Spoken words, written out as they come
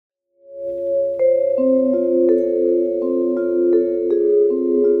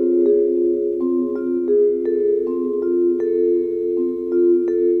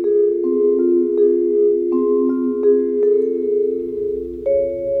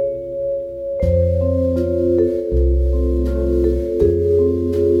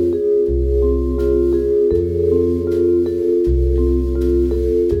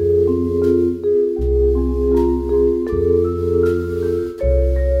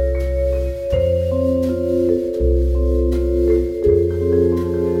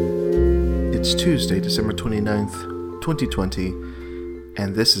Tuesday, December 29th, 2020,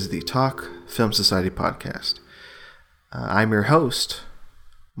 and this is the Talk Film Society podcast. I'm your host,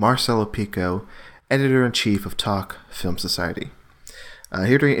 Marcelo Pico, Editor-in-Chief of Talk Film Society.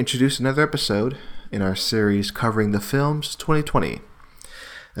 Here to introduce another episode in our series covering the films 2020.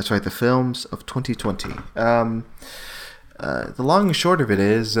 That's right, the films of 2020. The long and short of it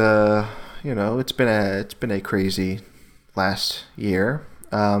is, it's been a crazy last year,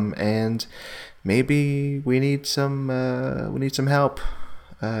 and maybe we need some help.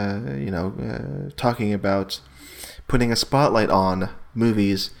 Talking about putting a spotlight on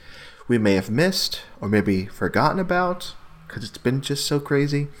movies we may have missed or maybe forgotten about because it's been just so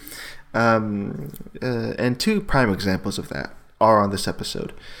crazy. And two prime examples of that are on this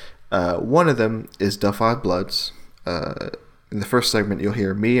episode. One of them is Da 5 Bloods. In the first segment, you'll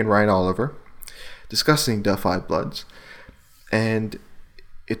hear me and Ryan Oliver discussing Da 5 Bloods. And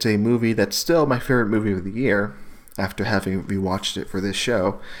it's a movie that's still my favorite movie of the year after having rewatched it for this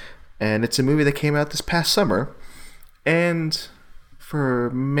show. And it's a movie that came out this past summer. And for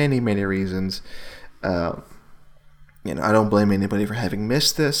many, many reasons, I don't blame anybody for having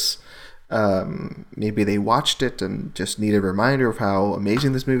missed this. Maybe they watched it and just need a reminder of how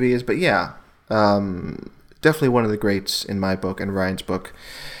amazing this movie is. But yeah, definitely one of the greats in my book and Ryan's book.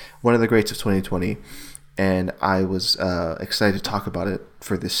 One of the greats of 2020. And I was excited to talk about it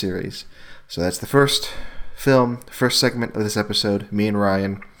for this series. So that's the first segment of this episode, me and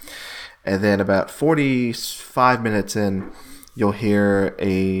Ryan. And then about 45 minutes in, you'll hear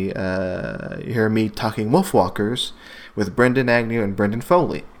me talking Wolfwalkers with Brendan Agnew and Brendan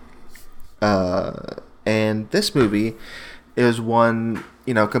Foley. And this movie is one,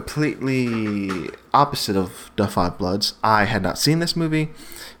 completely opposite of Da 5 Bloods. I had not seen this movie.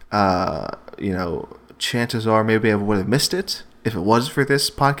 Chances are maybe I would have missed it if it was for this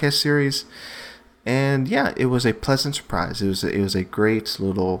podcast series. And yeah, it was a pleasant surprise. It was a great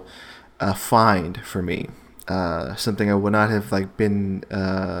little find for me. Something I would not have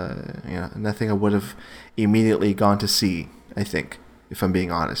nothing I would have immediately gone to see, I think, if I'm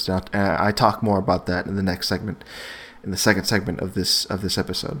being honest. I talk more about that in the next segment, in the second segment of this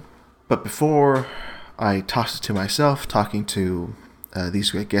episode. But before I toss it to myself, talking to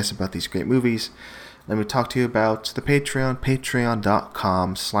these great guests about these great movies, let me talk to you about the Patreon,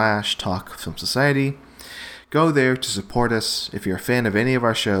 patreon.com/talkfilmsociety. Go there to support us. If you're a fan of any of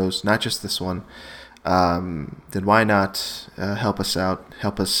our shows, not just this one, then why not help us out,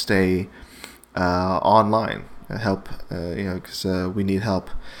 help us stay online, because we need help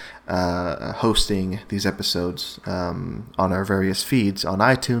hosting these episodes on our various feeds on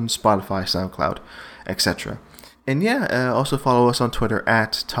iTunes, Spotify, SoundCloud, etc. And yeah, also follow us on Twitter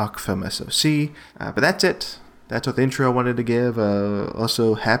at TalkFilmSoc. But that's it. That's what the intro I wanted to give.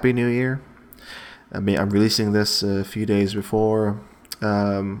 Also, Happy New Year. I'm releasing this a few days before,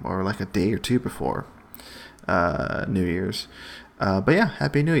 or like a day or two before New Year's. But yeah,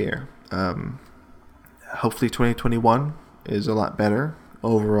 Happy New Year. Hopefully 2021 is a lot better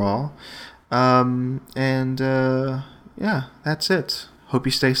overall. Yeah, that's it. Hope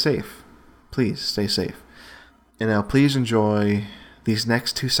you stay safe. Please stay safe. And now please enjoy these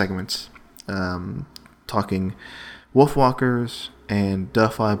next two segments, talking Wolfwalkers and Da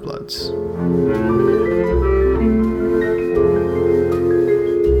 5 Bloods.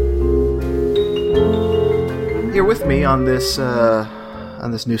 Here with me on this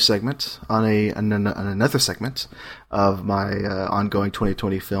new segment, on another segment of my ongoing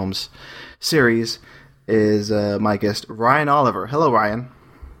 2020 films series, is my guest Ryan Oliver. Hello, Ryan.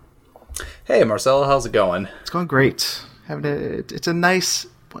 Hey, Marcelo, how's it going? It's going great. It's a nice.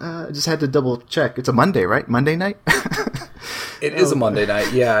 I just had to double check. It's a Monday, right? Monday night. It is a Monday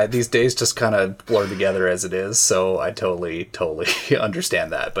night. Yeah, these days just kind of blur together as it is. So I totally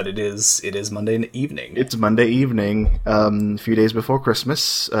understand that. But it is Monday evening. It's Monday evening. A few days before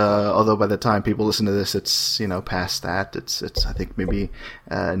Christmas. Although by the time people listen to this, it's past that. It's I think maybe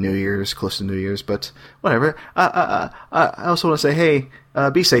New Year's, close to New Year's. But whatever. I also want to say, hey,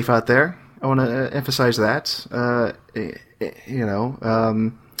 be safe out there. I want to emphasize that.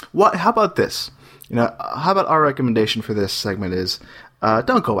 What? How about this? How about our recommendation for this segment is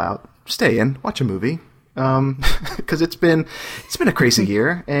don't go out, stay in, watch a movie, because it's been a crazy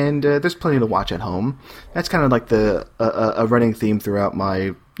year, and there's plenty to watch at home. That's kind of like a running theme throughout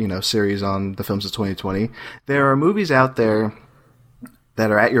my series on the films of 2020. There are movies out there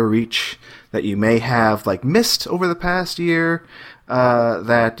that are at your reach that you may have missed over the past year.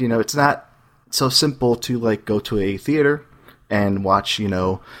 That it's not so simple to go to a theater and watch,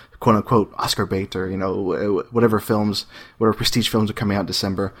 quote unquote Oscar bait or whatever prestige films are coming out in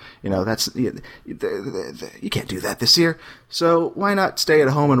December. That's you can't do that this year. So why not stay at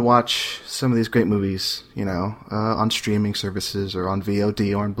home and watch some of these great movies? On streaming services or on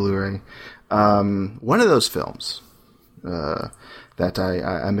VOD or on Blu-ray. One of those films that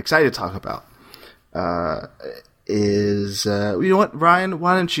I'm excited to talk about is you know what, Ryan?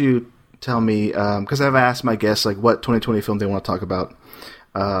 Why don't you tell me? Because I've asked my guests what 2020 film they want to talk about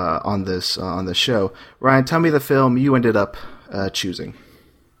on this show. Ryan, tell me the film you ended up choosing.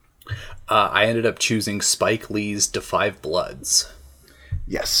 I ended up choosing Spike Lee's *Da 5 Bloods*.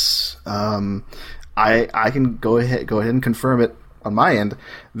 Yes, I can go ahead and confirm it on my end.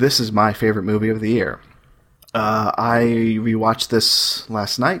 This is my favorite movie of the year. I rewatched this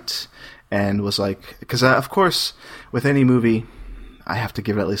last night and was because of course with any movie I have to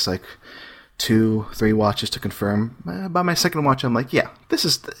give it at least 2-3 watches to confirm. By my second watch, I'm yeah, this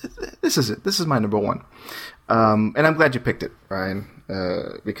is it. This is my number one. And I'm glad you picked it, Ryan,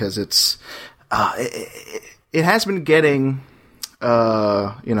 because it has been getting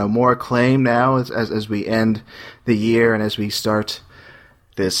more acclaim now as we end the year and as we start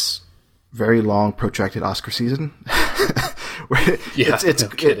this very long, protracted Oscar season. It's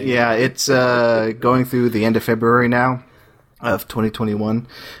going through the end of February now of 2021.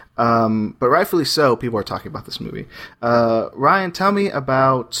 But rightfully so, people are talking about this movie. Ryan, tell me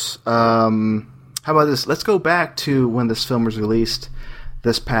about, how about this? Let's go back to when this film was released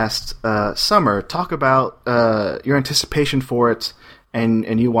this past summer. Talk about your anticipation for it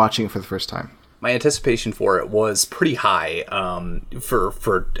and you watching it for the first time. My anticipation for it was pretty high,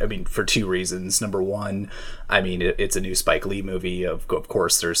 for two reasons. Number one, it's a new Spike Lee movie. Of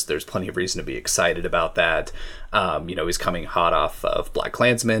course, there's plenty of reason to be excited about that. He's coming hot off of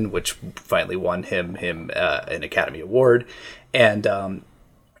BlacKkKlansman, which finally won him an Academy Award, and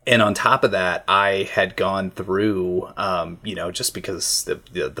on top of that, I had gone through, just because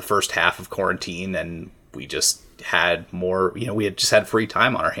the first half of quarantine, and we just had more, we had just had free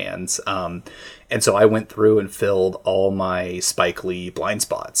time on our hands. And so I went through and filled all my Spike Lee blind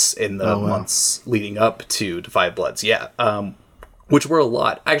spots in the months leading up to *Da 5 Bloods. Yeah. Which were a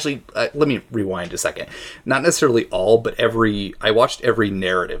lot. Actually, let me rewind a second. Not necessarily all, but I watched every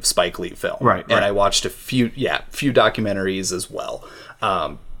narrative Spike Lee film. Right. And I watched a few documentaries as well.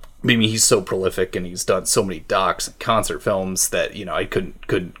 He's so prolific and he's done so many docs and concert films that, I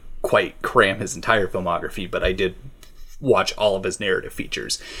couldn't quite cram his entire filmography, but I did watch all of his narrative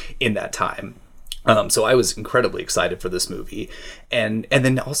features in that time. So I was incredibly excited for this movie, and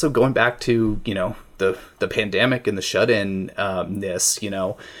then also going back to the pandemic and the shut-in ness.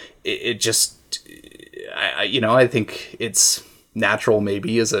 It just I think it's natural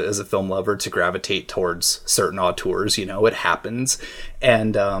maybe as a film lover to gravitate towards certain auteurs. It happens,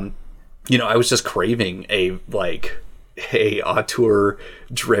 and I was just craving a auteur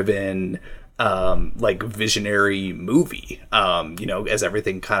driven visionary movie, as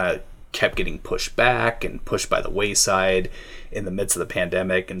everything kind of kept getting pushed back and pushed by the wayside in the midst of the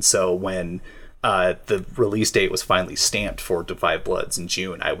pandemic. And so when the release date was finally stamped for *Da 5 Bloods* in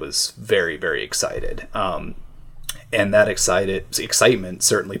June, I was very, very excited. And that excitement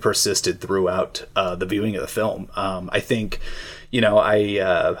certainly persisted throughout the viewing of the film. I think,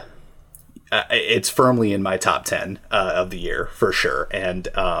 it's firmly in my top 10 of the year for sure. And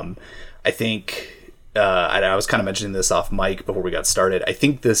I think I was kind of mentioning this off mic before we got started. I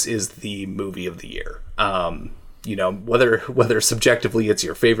think this is the movie of the year. Whether subjectively it's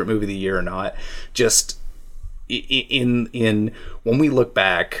your favorite movie of the year or not, just in when we look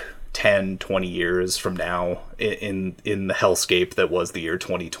back 10, 20 years from now in the hellscape that was the year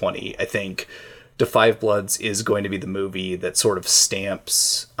 2020, I think *Da 5 Bloods* is going to be the movie that sort of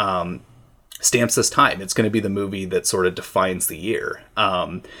stamps this time. It's going to be the movie that sort of defines the year.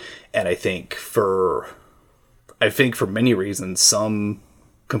 And I think for many reasons, some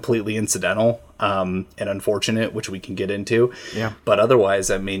completely incidental and unfortunate, which we can get into. Yeah. But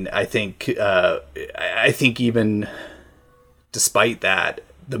otherwise, I think even despite that,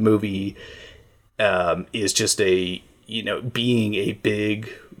 the movie is just being a big,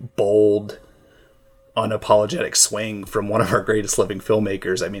 bold, unapologetic swing from one of our greatest living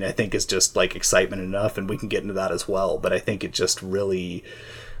filmmakers. I think is just excitement enough, and we can get into that as well. But I think it just really,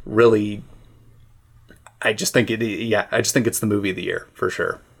 I just think it's the movie of the year for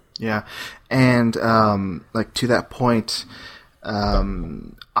sure. Yeah. And to that point,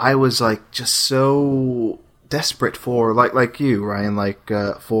 I was just so desperate for like you, Ryan,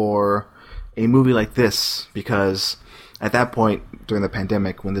 for a movie like this, because at that point during the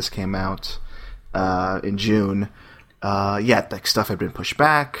pandemic when this came out in June, yeah, like stuff had been pushed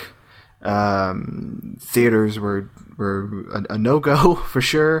back. Theaters were a no-go for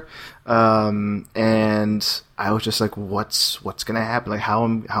sure. And I was just like, what's going to happen? Like, how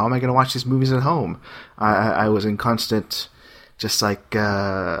am I going to watch these movies at home? I was in constant, just like,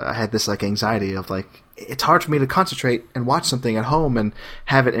 I had this like anxiety of like, it's hard for me to concentrate and watch something at home and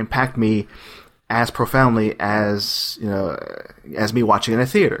have it impact me as profoundly as, as me watching in a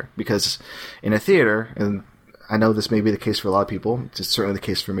theater. Because in a theater, and I know this may be the case for a lot of people, it's certainly the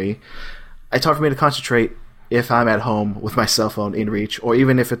case for me, it's hard for me to concentrate if I'm at home with my cell phone in reach, or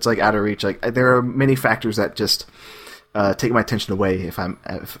even if it's like out of reach. Like, there are many factors that just take my attention away if I'm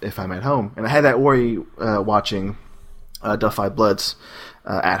at home. And I had that worry watching Duff Five Bloods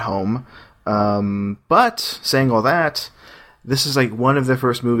at home. But saying all that, this is like one of the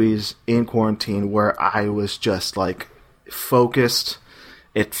first movies in quarantine where I was just like focused.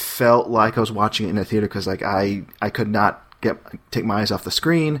 It felt like I was watching it in a theater because like I could not take my eyes off the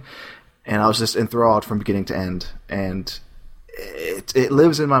screen, and I was just enthralled from beginning to end. And it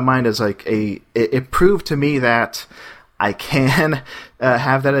lives in my mind as like it proved to me that I can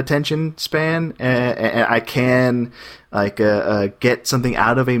have that attention span, and I can like get something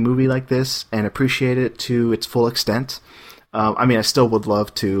out of a movie like this and appreciate it to its full extent. I mean, I still would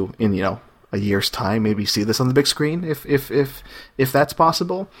love to, in a year's time, maybe see this on the big screen if that's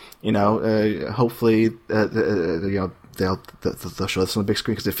possible. Hopefully, they'll show this on the big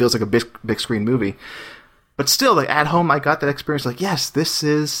screen because it feels like a big screen movie. But still, like at home, I got that experience. Like, yes, this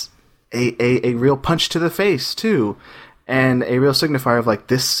is a real punch to the face too, and a real signifier of like,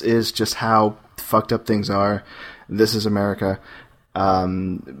 this is just how fucked up things are. This is America,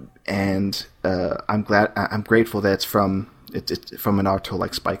 and I'm grateful that it's from an author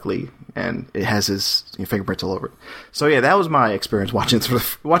like Spike Lee, and it has his fingerprints all over it. So yeah, that was my experience watching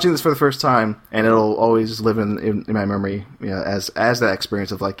this for the first time, and it'll always live in my memory, as that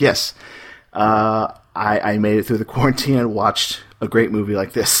experience of like, yes, I made it through the quarantine and watched a great movie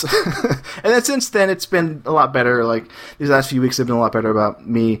like this. And then since then, it's been a lot better. Like, these last few weeks have been a lot better about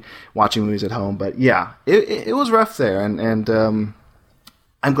me watching movies at home. But yeah, it was rough there, and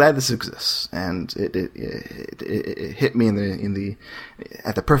I'm glad this exists, and it hit me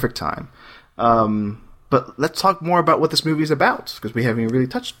at the perfect time. But let's talk more about what this movie is about, because we haven't even really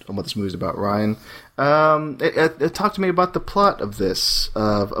touched on what this movie is about. Ryan, talk to me about the plot of this,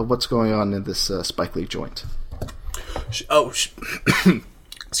 of what's going on in this Spike Lee joint.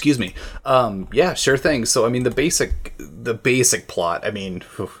 Excuse me. Yeah, sure thing. So, I mean, the basic plot, I mean,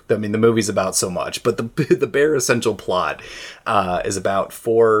 the movie's about so much, but the bare essential plot is about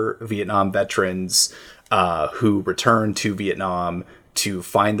 4 Vietnam veterans who return to Vietnam to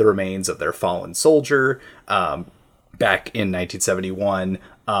find the remains of their fallen soldier back in 1971,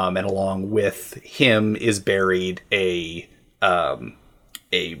 and along with him is buried a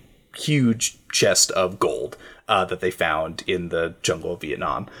huge chest of gold that they found in the jungle of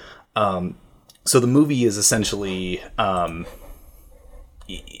Vietnam. So the movie is essentially, I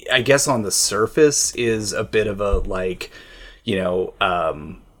guess on the surface, is a bit of a like,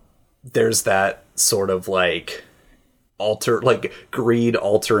 there's that sort of like greed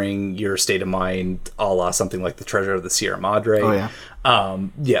altering your state of mind, a la something like The Treasure of the Sierra Madre. Oh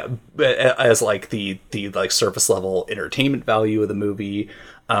yeah. As like the like surface level entertainment value of the movie.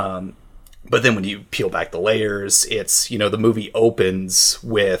 But then when you peel back the layers, it's, the movie opens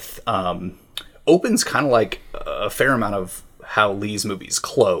with, opens kind of like a fair amount of how Lee's movies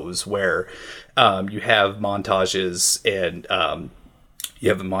close, where you have montages, and you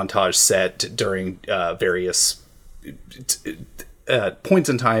have a montage set during various points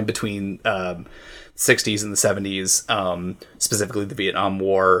in time between 60s and the 70s, specifically the Vietnam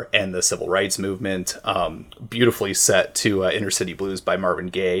War and the Civil Rights Movement, beautifully set to Inner City Blues by Marvin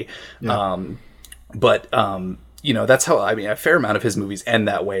Gaye. Yeah. But that's how, I mean, a fair amount of his movies end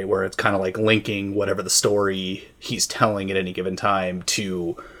that way, where it's kind of like linking whatever the story he's telling at any given time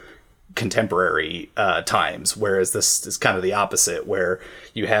to contemporary times. Whereas this is kind of the opposite, where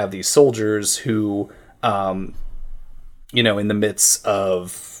you have these soldiers who, in the midst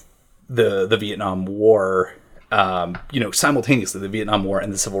of the Vietnam War, simultaneously the Vietnam War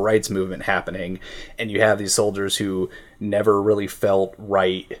and the Civil Rights Movement happening, and you have these soldiers who never really felt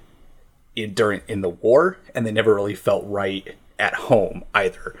right in the war, and they never really felt right at home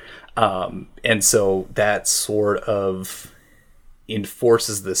either. And so that sort of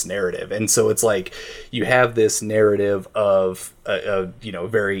enforces this narrative. And so it's like you have this narrative of a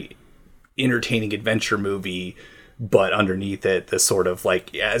very entertaining adventure movie, but underneath it, this sort of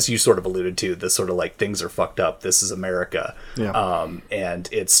like, as you sort of alluded to, this sort of like, things are fucked up, this is America. Yeah. And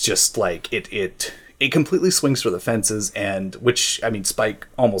it's just like it it completely swings for the fences, and which, I mean, Spike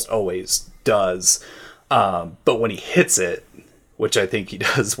almost always does. But when he hits it, which I think he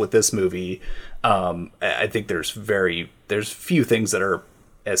does with this movie, I think there's few things that are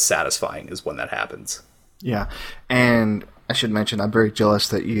as satisfying as when that happens. Yeah, and I should mention I'm very jealous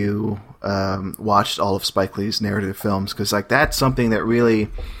that you watched all of Spike Lee's narrative films, because like that's something that really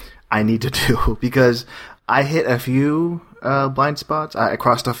I need to do, because I hit a few blind spots. I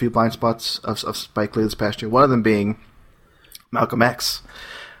crossed a few blind spots of Spike Lee this past year. One of them being Malcolm X.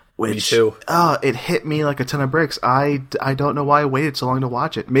 Which, me too. It hit me like a ton of bricks. I don't know why I waited so long to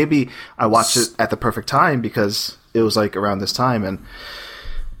watch it. Maybe I watched it at the perfect time because it was like around this time, and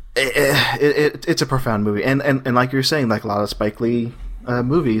it's a profound movie. And like you're saying, like a lot of Spike Lee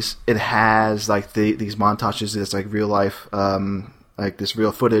movies, it has like these montages, this like real life, like this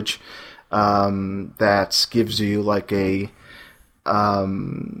real footage that gives you like a I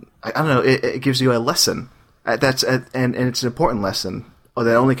don't know, it gives you a lesson. And it's an important lesson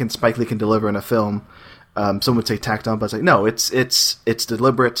that only Spike Lee can deliver in a film. Some would say tacked on, but it's like, no, it's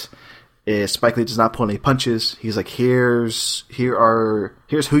deliberate. Spike Lee does not pull any punches. He's like, here's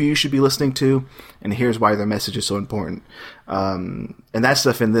who you should be listening to, and here's why their message is so important. And that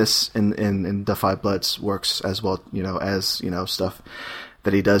stuff in Da 5 Bloods works as well, as stuff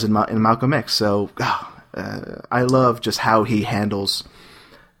that he does in Malcolm X. So I love just how he handles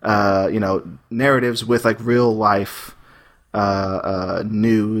narratives with like real life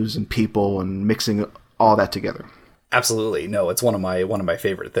news and people, and mixing all that together. Absolutely. No, it's one of my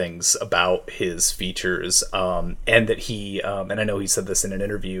favorite things about his features, and that he and I know he said this in an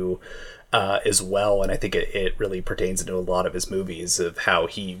interview as well, and I think it really pertains into a lot of his movies, of how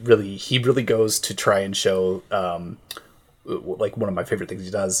he really goes to try and show, like one of my favorite things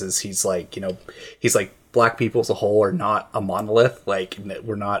he does is he's like black people as a whole are not a monolith, like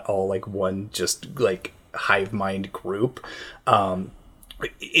we're not all like one just like hive mind group.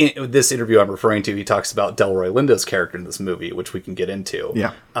 In this interview I'm referring to, he talks about Delroy Lindo's character in this movie, which we can get into.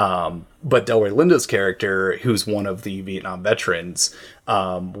 Yeah. But Delroy Lindo's character, who's one of the Vietnam veterans,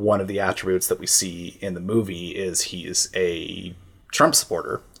 one of the attributes that we see in the movie is he's a Trump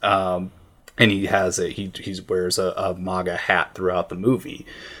supporter. And he wears a MAGA hat throughout the movie.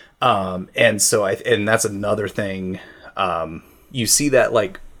 And so and that's another thing. You see that,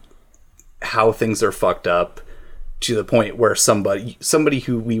 like, how things are fucked up to the point where somebody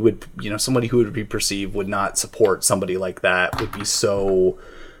who would be perceived would not support somebody like that, would be so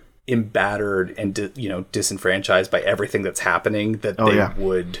embattered and disenfranchised by everything that's happening that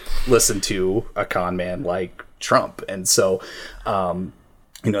would listen to a con man like Trump. And so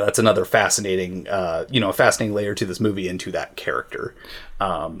that's another fascinating fascinating layer to this movie and to that character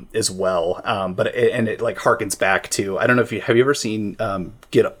as well. But it like harkens back to, I don't know if have you ever seen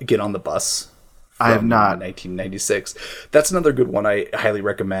Get on the Bus? I have not. 1996. That's another good one I highly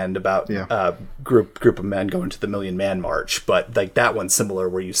recommend, about group of men going to the Million Man March. But like that one's similar,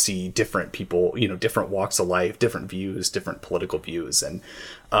 where you see different people, different walks of life, different views, different political views, and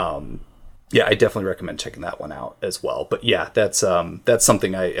I definitely recommend checking that one out as well. But yeah, that's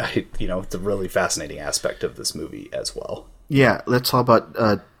something I it's a really fascinating aspect of this movie as well. Yeah, let's talk about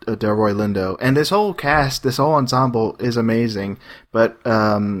Delroy Lindo. And this whole cast, this whole ensemble is amazing, but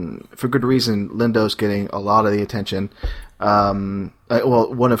for good reason. Lindo's getting a lot of the attention. One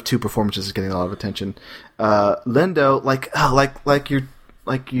of two performances is getting a lot of attention. Lindo,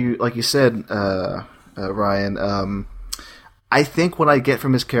 like you said, Ryan. I think what I get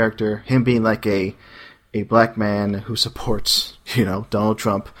from his character, him being like a black man who supports Donald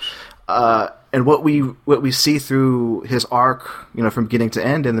Trump, and what we see through his arc, from beginning to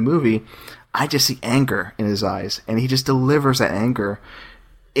end in the movie, I just see anger in his eyes, and he just delivers that anger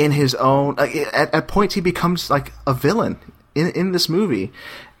in his own. At points, he becomes like a villain in this movie,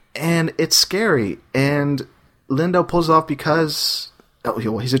 and it's scary. And Lindo pulls it off because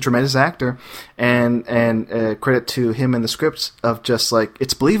he's a tremendous actor, and credit to him in the scripts of just like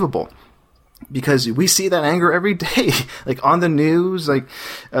it's believable. Because we see that anger every day, like on the news, like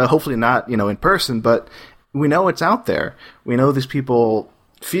hopefully not, in person, but we know it's out there. We know these people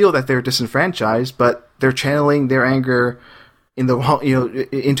feel that they're disenfranchised, but they're channeling their anger in the wrong,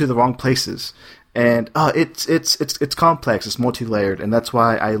 into the wrong places. And it's complex, it's multi-layered, and that's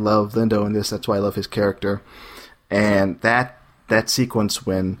why I love Lindo in this. That's why I love his character. And that sequence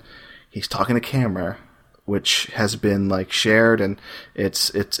when he's talking to camera, which has been like shared, and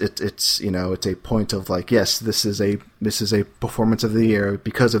it's a point of like, yes, this is a performance of the year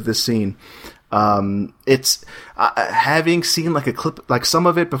because of this scene. It's having seen like a clip, like some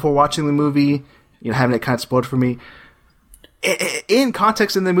of it before watching the movie, having it kind of spoiled for me. In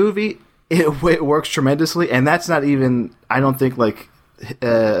context in the movie, it works tremendously, and that's not even, I don't think, like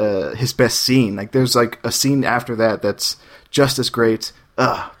his best scene. Like there's like a scene after that that's just as great.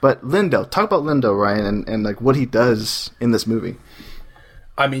 But Lindo, talk about Lindo, Ryan, and like what he does in this movie.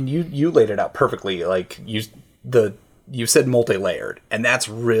 I mean, you laid it out perfectly. Like you said multi-layered, and that's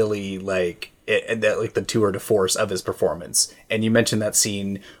really like that, like the tour de force of his performance. And you mentioned that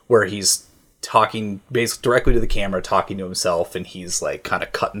scene where he's talking basically directly to the camera, talking to himself, and he's like kind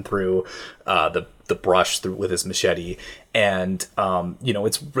of cutting through the brush through with his machete, and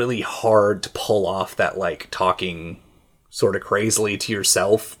it's really hard to pull off that like talking sort of crazily to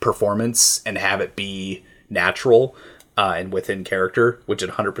yourself performance and have it be natural and within character, which it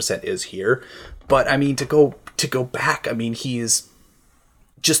 100% is here. But I mean, to go back, I mean, he's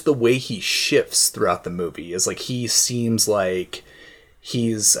just the way he shifts throughout the movie is like he seems like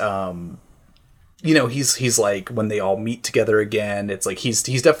he's he's like when they all meet together again, it's like he's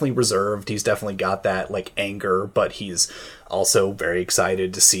definitely reserved, he's definitely got that like anger, but he's also very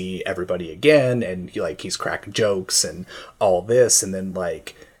excited to see everybody again, and he's cracking jokes and all this, and then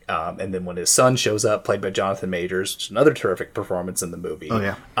like and then when his son shows up, played by Jonathan Majors, which is another terrific performance in the movie. Oh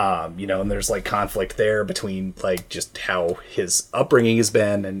yeah. And there's like conflict there between like just how his upbringing has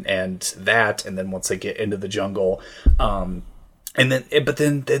been and then once they get into the jungle, and then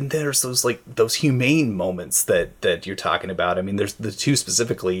there's those humane moments that you're talking about. I mean, there's the two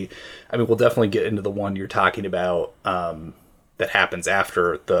specifically. I mean, we'll definitely get into the one you're talking about that happens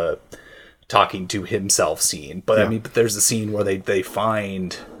after the talking to himself scene. But yeah. I mean, but there's a scene where they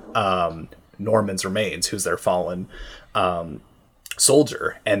find Norman's remains, who's their fallen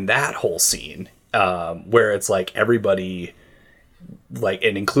soldier, and that whole scene where it's like everybody, like,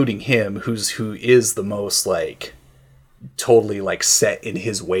 and including him, who is the most like totally like set in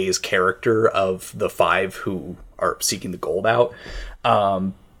his ways character of the five who are seeking the gold out,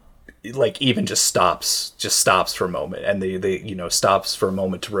 like even just stops for a moment, and they stops for a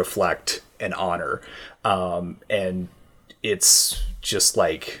moment to reflect and honor, and it's just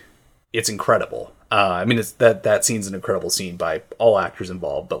like, it's incredible. I mean, it's that scene's an incredible scene by all actors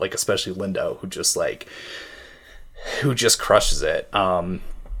involved, but like especially Lindo, who just crushes it. And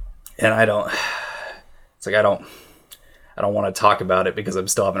I don't want to talk about it because I'm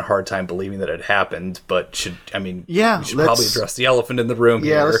still having a hard time believing that it happened. But we should probably address the elephant in the room.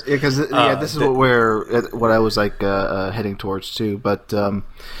 Yeah, because this is what I was like heading towards too. But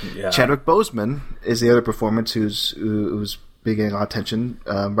Chadwick Boseman is the other performance who's been getting a lot of attention,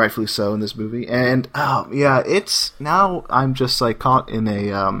 rightfully so, in this movie. And it's now I'm just like caught in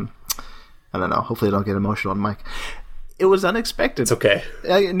a I don't know. Hopefully, I don't get emotional on mic. It was unexpected. It's okay.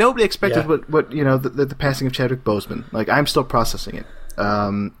 Nobody expected what the passing of Chadwick Boseman. Like, I'm still processing it.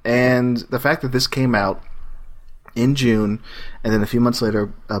 And the fact that this came out in June, and then a few months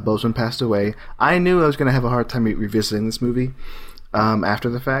later, Boseman passed away, I knew I was going to have a hard time revisiting this movie after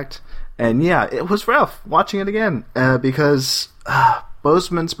the fact. And yeah, it was rough watching it again because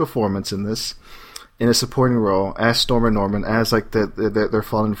Boseman's performance in this, in a supporting role, as Storm and Norman, as like their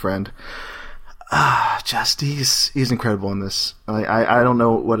fallen friend, he's incredible in this. I don't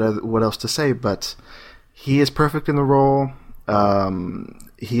know what else to say, but he is perfect in the role.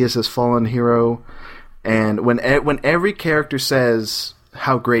 He is his fallen hero, and when every character says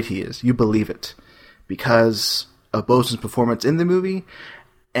how great he is, you believe it because of Boseman's performance in the movie.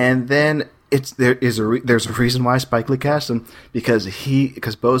 And then there's a reason why Spike Lee cast him, because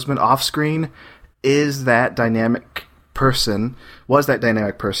Boseman off screen is that dynamic person,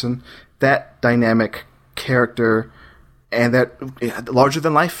 that dynamic character, and that larger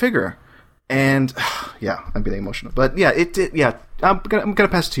than life figure. And yeah, I'm getting emotional. But yeah, I'm gonna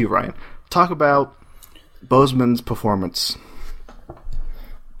pass it to you, Ryan. Talk about Boseman's performance.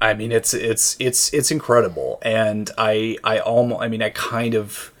 I mean, it's incredible, and I kind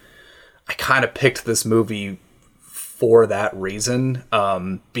of picked this movie for that reason,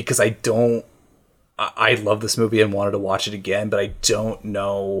 because I love this movie and wanted to watch it again, but I don't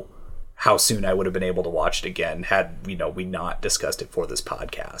know how soon I would have been able to watch it again had we not discussed it for this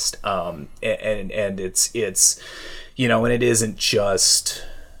podcast. And it's and it isn't just.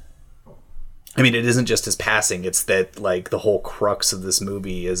 I mean, it isn't just his passing. It's that, like, the whole crux of this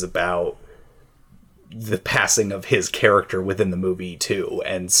movie is about the passing of his character within the movie, too.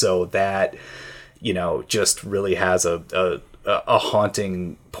 And so that, just really has a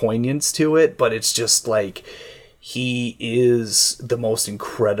haunting poignance to it. But it's just, like, he is the most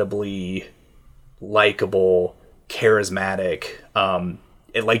incredibly likable, charismatic, and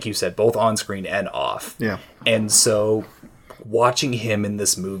like you said, both on screen and off. Yeah. And so watching him in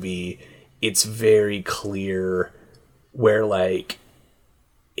this movie, it's very clear where, like,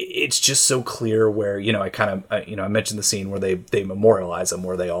 it's just so clear where, you know, I mentioned the scene where they memorialize him,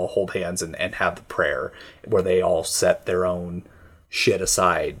 where they all hold hands and have the prayer, where they all set their own shit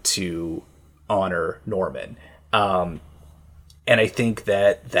aside to honor Norman. And I think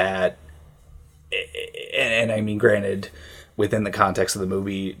that and I mean, granted, within the context of the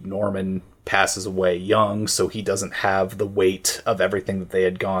movie, Norman passes away young, so he doesn't have the weight of everything that they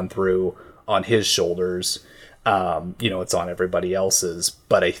had gone through on his shoulders. You know, it's on everybody else's.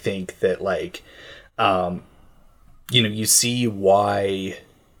 But I think that, like, you know, you see why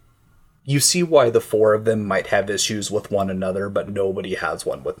the four of them might have issues with one another, but nobody has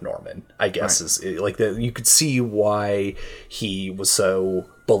one with Norman, I guess. Right. Is like you could see why he was so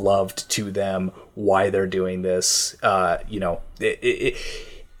beloved to them, why they're doing this. You know,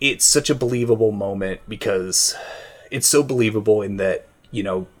 it's such a believable moment, because it's so believable in that, you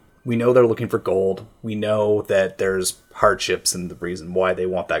know, we know they're looking for gold. We know that there's hardships and the reason why they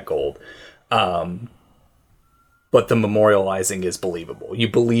want that gold. But the memorializing is believable. You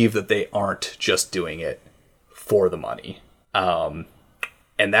believe that they aren't just doing it for the money. And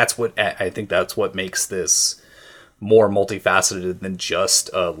that's what, I think that's what makes this more multifaceted than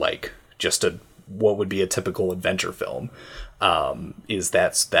just what would be a typical adventure film. Is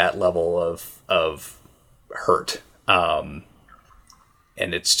that level of hurt.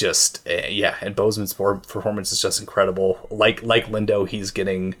 And it's just, and Boseman's performance is just incredible. Like Lindo, he's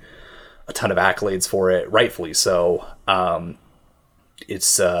getting a ton of accolades for it, rightfully so.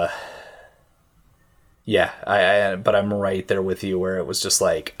 It's but I'm right there with you, where it was just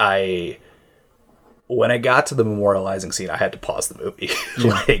like, when I got to the memorializing scene, I had to pause the movie.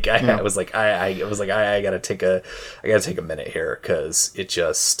 I was like, I gotta take a minute here, because it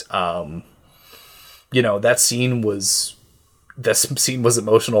just, you know, that scene was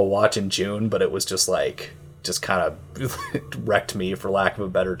emotional to watch in June, but it was just kind of wrecked me, for lack of a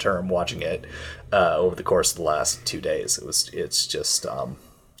better term, watching it over the course of the last 2 days. It's just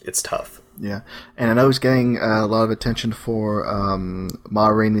it's tough. Yeah, and I know it's getting a lot of attention for Ma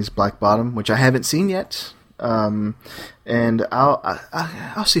Rainey's Black Bottom, which I haven't seen yet, and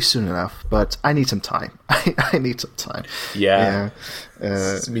I'll see soon enough. But I need some time. I need some time. Yeah.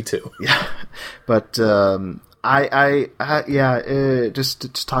 Me too. Yeah, but just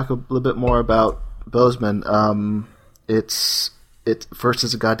to talk a little bit more about Boseman. It's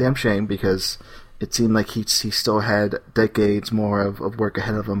a goddamn shame, because it seemed like he still had decades more of work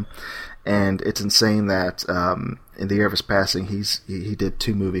ahead of him, and it's insane that in the year of his passing, he did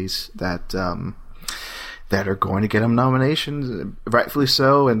 2 movies that are going to get him nominations, rightfully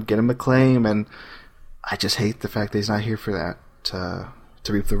so, and get him acclaim. And I just hate the fact that he's not here for that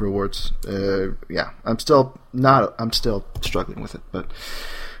to reap the rewards. I'm still struggling with it, but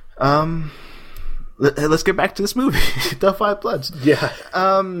let's get back to this movie, The Five Bloods. Yeah.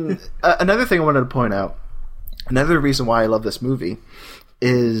 Another thing I wanted to point out, another reason why I love this movie,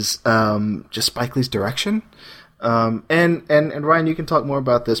 is just Spike Lee's direction. And Ryan, you can talk more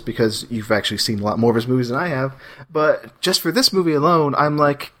about this, because you've actually seen a lot more of his movies than I have. But just for this movie alone, I'm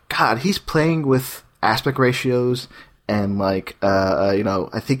like, God, he's playing with aspect ratios. And I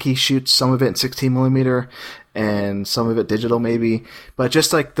think he shoots some of it in 16 millimeter and some of it digital maybe. But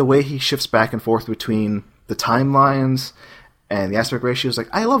just like the way he shifts back and forth between the timelines and the aspect ratios, like,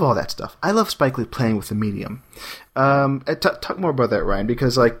 I love all that stuff. I love Spike Lee playing with the medium. Talk more about that, Ryan,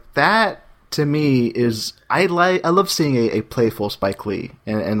 because like that to me is, I love seeing a playful Spike Lee,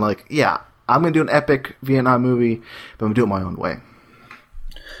 and like, yeah, I'm gonna do an epic Vietnam movie, but I'm gonna do it my own way.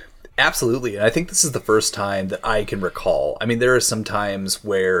 Absolutely. And I think this is the first time that I can recall. I mean, there are some times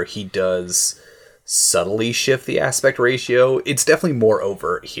where he does subtly shift the aspect ratio. It's definitely more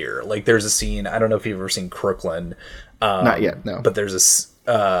overt here. Like, there's a scene, I don't know if you've ever seen Crooklyn. Not yet, no. But there's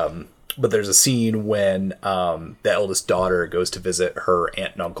a scene when the eldest daughter goes to visit her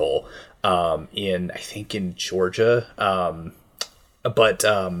aunt and uncle in Georgia.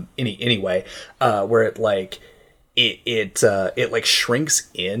 Anyway, where it like it like shrinks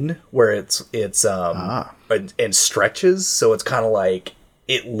in, where it's and stretches, so it's kind of like,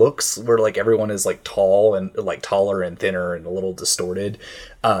 it looks where like everyone is like tall and like taller and thinner and a little distorted,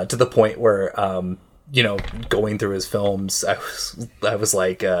 to the point where going through his films, I was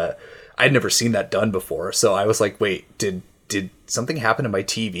like, I'd never seen that done before, so I was like, wait, did something happen to my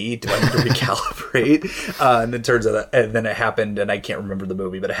TV? Do I need to recalibrate? And then turns out and then it happened, and I can't remember the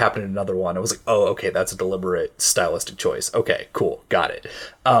movie, but it happened in another one. I was like, oh, okay, that's a deliberate stylistic choice. Okay, cool, got it.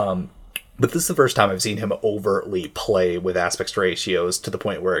 But this is the first time I've seen him overtly play with aspect ratios to the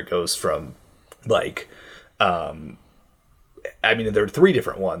point where it goes from like I mean, there are 3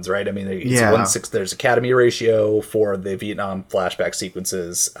 different ones, right? I mean, there's Academy ratio for the Vietnam flashback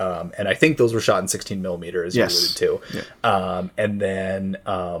sequences, and I think those were shot in 16 millimeter, as you alluded to. Yeah. And then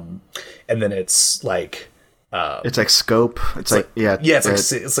it's like. It's like scope. It's like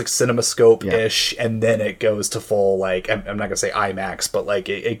it's like CinemaScope-ish, and then it goes to full, like, I'm not gonna say IMAX, but like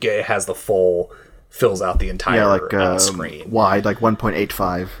it has the full, fills out the entire screen, wide, like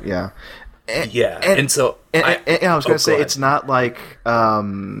 1.85. Yeah. And so I was gonna say it's not like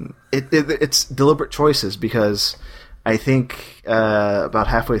it's deliberate choices, because I think about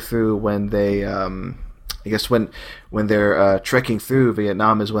halfway through, when they I guess when they're trekking through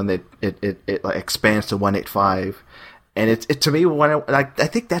Vietnam is when it like expands to 185, and it to me, I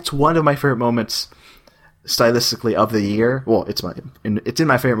think that's one of my favorite moments stylistically of the year. Well, it's in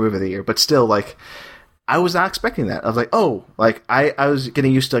my favorite movie of the year, but still, like, I was not expecting that. I was like, oh, like I was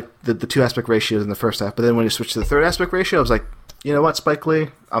getting used to, like, the 2 aspect ratios in the first half, but then when you switch to the 3rd aspect ratio, I was like, you know what, Spike Lee,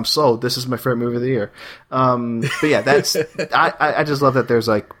 I'm sold. This is my favorite movie of the year. But yeah, that's I just love that there's,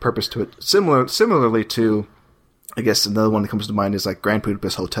 like, purpose to it. Similarly to, I guess another one that comes to mind is, like, Grand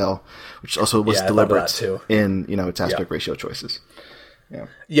Budapest Hotel, which also was deliberate in, its aspect ratio choices.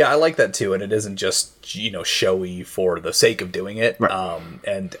 Yeah, I like that too, and it isn't just, showy for the sake of doing it. Right.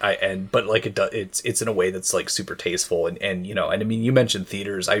 But like it's in a way that's, like, super tasteful, and I mean, you mentioned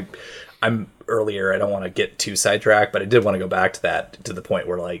theaters. I'm earlier. I don't want to get too sidetracked, but I did want to go back to that, to the point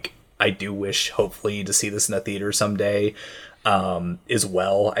where, like, I do wish, hopefully, to see this in a theater someday, as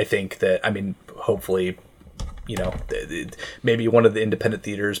well. I think that, I mean, hopefully, maybe one of the independent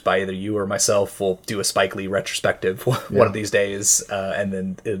theaters by either you or myself will do a Spike Lee retrospective one of these days, and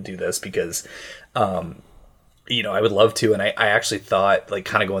then do this, because, I would love to. And I actually thought, like,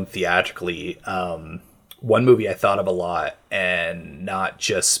 kind of going theatrically, one movie I thought of a lot, and not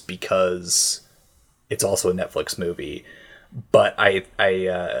just because it's also a Netflix movie, but I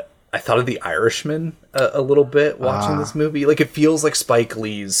thought of The Irishman a little bit watching this movie. Like, it feels like Spike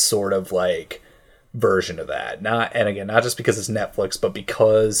Lee's sort of, like, version of that. Not just because it's Netflix, but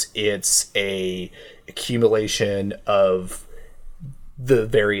because it's a accumulation of the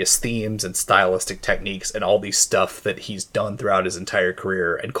various themes and stylistic techniques and all these stuff that he's done throughout his entire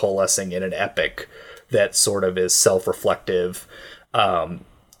career, and coalescing in an epic that sort of is self-reflective, on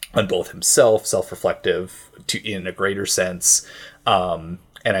both himself, self-reflective in a greater sense. And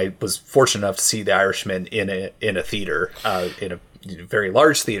I was fortunate enough to see The Irishman in a theater, in a very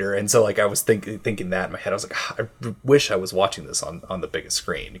large theater, and so, like, I was thinking that in my head. I was like, I wish I was watching this on the biggest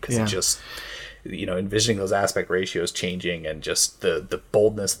screen, because it just, envisioning those aspect ratios changing, and just the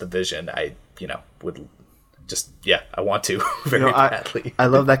boldness, the vision, I would just, I want to very badly. I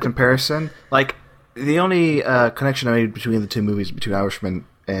love that comparison. Like, the only connection I made between the 2 movies, between Irishman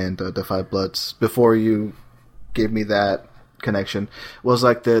and Da 5 Bloods, before you gave me that connection, was,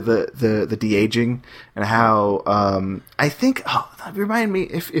 like, the de-aging, and how I think, remind me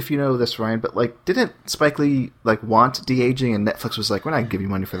if you know this, Ryan, but, like, didn't Spike Lee, like, want de-aging, and Netflix was like, we're not gonna give you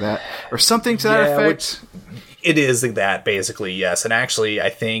money for that, or something to that effect? It is like that, basically, yes. And actually, I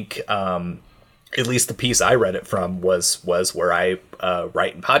think at least the piece I read it from was where I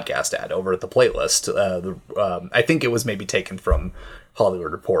write and podcast at, over at the playlist. I think it was maybe taken from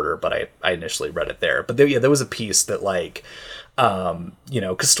Hollywood Reporter, but I initially read it there. But there was a piece that, like,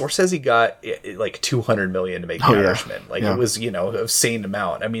 because Scorsese got like $200 million to make The Irishman. Like, it was, an obscene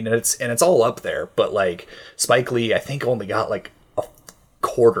amount. I mean, it's all up there, but, like, Spike Lee, I think, only got, like, a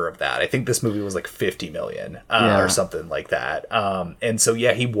quarter of that. I think this movie was like 50 million or something like that. And so,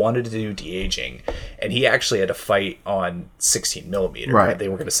 he wanted to do de-aging, and he actually had to fight on 16 millimeter. Right. They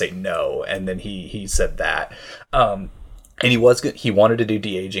were going to say no. And then he said that, and he wanted to do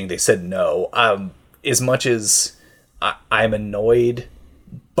de-aging. They said no. As much as I'm annoyed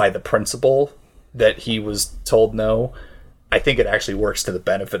by the principle that he was told no, I think it actually works to the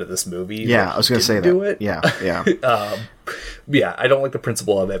benefit of this movie. Yeah, I was going to say that. Do it. Yeah. I don't like the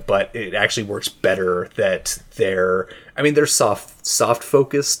principle of it, but it actually works better that they're soft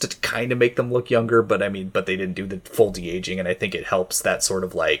focus to kind of make them look younger, but they didn't do the full de-aging, and I think it helps that sort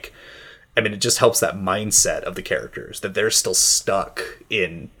of, like, it just helps that mindset of the characters, that they're still stuck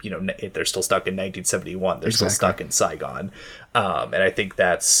in, they're still stuck in 1971. They're still stuck in Saigon. And I think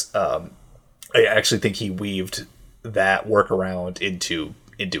that's, I actually think he weaved that workaround into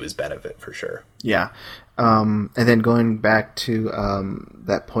his benefit, for sure. Yeah. And then going back to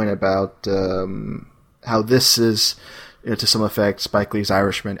that point about how this is, to some effect, Spike Lee's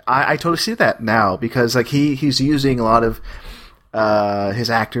Irishman. I totally see that now, because, like, he's using a lot of his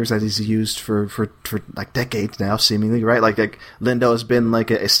actors that he's used for like decades now, seemingly, right? Like Lindo has been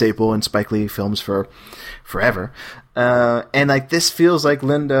like a staple in Spike Lee films for forever. And like this feels like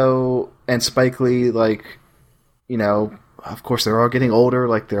Lindo and Spike Lee, like, you know, of course they're all getting older,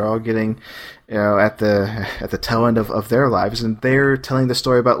 like they're all getting, you know, at the tail end of their lives, and they're telling the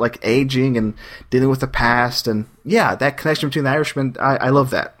story about like aging and dealing with the past, and yeah, that connection between the Irishman, I love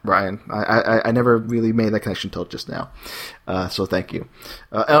that, Ryan. I never really made that connection till just now, so thank you.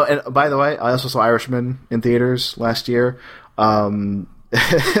 Oh, and by the way, I also saw Irishman in theaters last year. I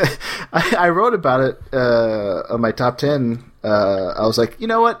wrote about it on my top 10. I was like, you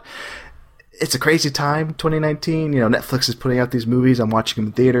know what? It's a crazy time, 2019. You know, Netflix is putting out these movies. I'm watching them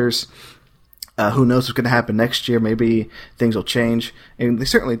in theaters. Who knows what's going to happen next year? Maybe things will change, and they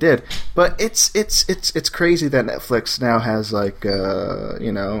certainly did. But it's crazy that Netflix now has like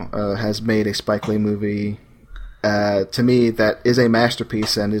has made a Spike Lee movie. To me, that is a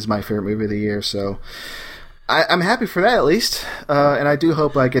masterpiece and is my favorite movie of the year. So I'm happy for that at least, and I do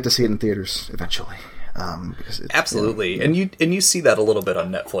hope I get to see it in theaters eventually. Because absolutely, and you see that a little bit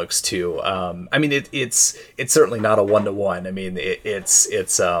on Netflix too. I mean, it's certainly not a 1-to-1. I mean, it's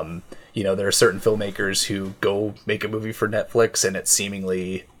you know, there are certain filmmakers who go make a movie for Netflix and it's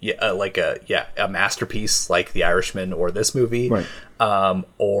seemingly like a masterpiece, like The Irishman or this movie, right?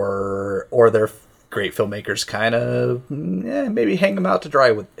 Or they're great filmmakers kind of maybe hang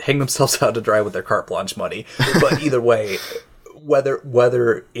themselves out to dry with their carte blanche money. But either way,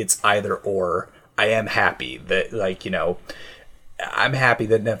 whether it's either or, I am happy that, like, you know, I'm happy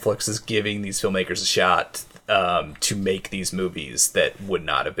that Netflix is giving these filmmakers a shot to make these movies that would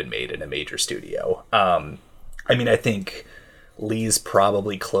not have been made in a major studio. I mean, I think Lee's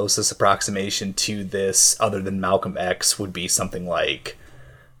probably closest approximation to this, other than Malcolm X, would be something like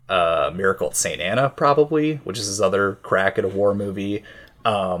Miracle at St. Anna, probably, which is his other crack at a war movie,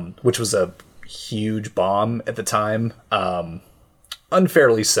 which was a huge bomb at the time.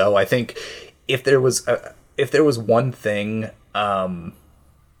 Unfairly so. I think if there was one thing,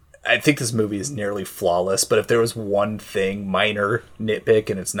 I think this movie is nearly flawless, but if there was one thing, minor nitpick,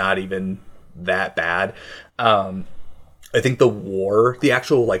 and it's not even that bad, I think the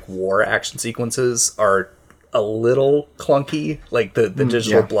actual like war action sequences are a little clunky. Like the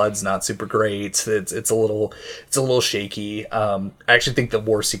digital blood's not super great. It's a little shaky. I actually think the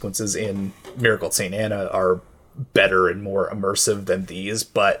war sequences in Miracle at St. Anna are better and more immersive than these,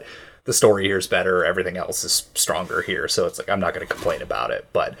 but the story here is better. Everything else is stronger here. So it's like, I'm not going to complain about it.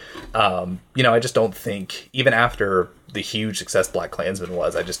 But, you know, I just don't think, even after the huge success Black Klansman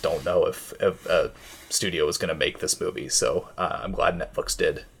was, I just don't know if a studio was going to make this movie. So I'm glad Netflix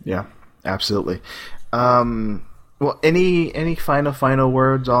did. Yeah, absolutely. Well, any final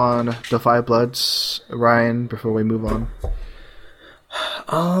words on The Five Bloods, Ryan, before we move on?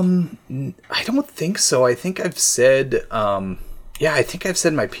 I don't think so. I think I've said, I think I've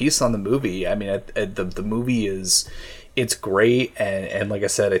said my piece on the movie. I mean, the movie it's great. And like I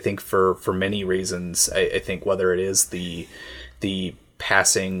said, I think for many reasons, I think whether it is the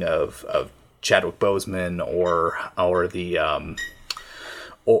passing of Chadwick Boseman or the,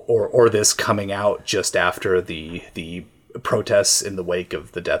 or this coming out just after the protests in the wake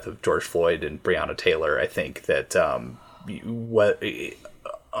of the death of George Floyd and Breonna Taylor, I think that,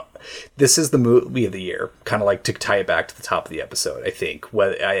 this is the movie of the year, kind of like to tie it back to the top of the episode. I think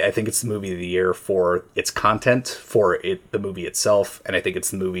I think it's the movie of the year for its content, for the movie itself, and I think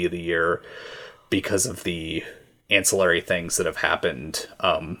it's the movie of the year because of the ancillary things that have happened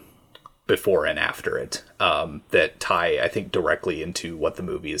before and after it, that tie, I think, directly into what the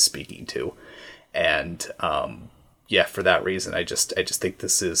movie is speaking to. And for that reason, I just think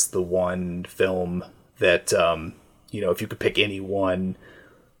this is the one film that if you could pick any one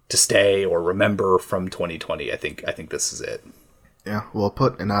to stay or remember from 2020, I think this is it. Yeah, well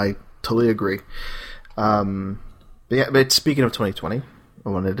put, and I totally agree. But speaking of 2020, I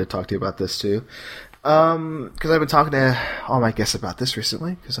wanted to talk to you about this too, because I've been talking to all my guests about this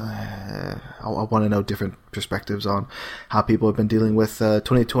recently, because I want to know different perspectives on how people have been dealing with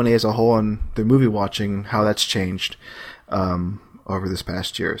 2020 as a whole and their movie watching, how that's changed over this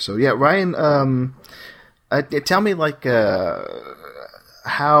past year. So yeah, Ryan, tell me like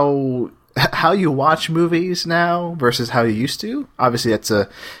how you watch movies now versus how you used to. Obviously, that's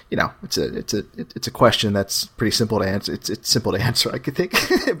it's a question that's pretty simple to answer. It's simple to answer, I could think,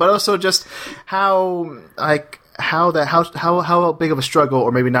 but also just how big of a struggle,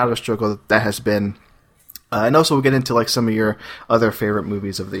 or maybe not of a struggle, that has been, and also we'll get into like some of your other favorite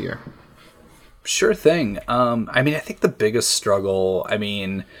movies of the year. Sure thing. I mean, I think the biggest struggle,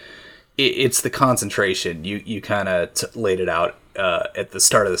 it's the concentration. You kind of laid it out at the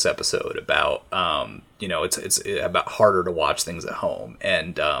start of this episode about it's about harder to watch things at home,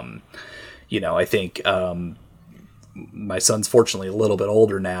 and I think my son's fortunately a little bit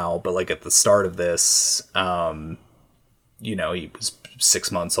older now, but like at the start of this, he was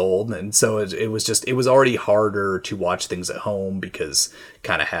 6 months old, and so it was already harder to watch things at home because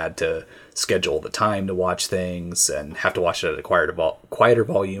kind of had to schedule the time to watch things and have to watch it at a quieter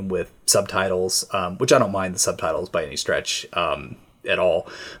volume with subtitles, which I don't mind the subtitles by any stretch at all,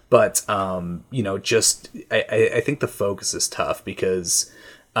 but I think the focus is tough because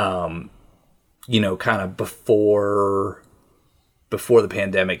kind of before the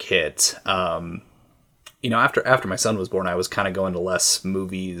pandemic hit, after my son was born, I was kind of going to less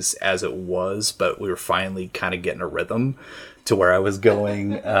movies as it was, but we were finally kind of getting a rhythm to where I was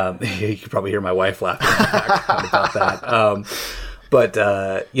going. You could probably hear my wife laughing in the background about that. But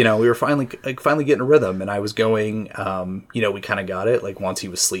we were finally getting a rhythm, and I was going, we kind of got it like once he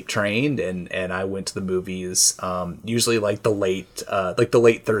was sleep trained, and I went to the movies, usually like the late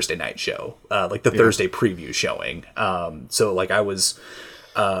Thursday night show, like the Thursday preview showing. So like I was,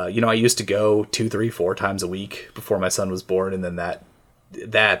 I used to go 2, 3, 4 times a week before my son was born. And then that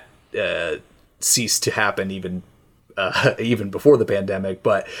ceased to happen even before the pandemic,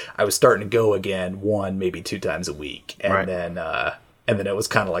 but I was starting to go again 1, maybe 2 times a week. And then it was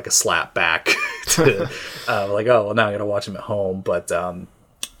kind of like a slap back to like, oh, well, now I got to watch him at home. But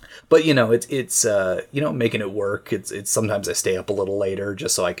it's making it work. It's sometimes I stay up a little later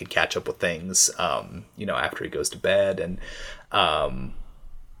just so I could catch up with things, after he goes to bed. And,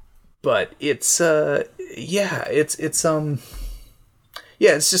 but it's just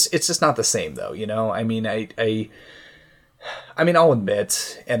not the same though. I mean, I'll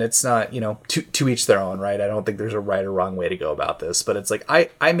admit, and it's not, to each their own, right? I don't think there's a right or wrong way to go about this, but it's like,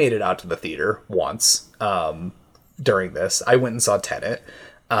 I made it out to the theater once, during this. I went and saw Tenet.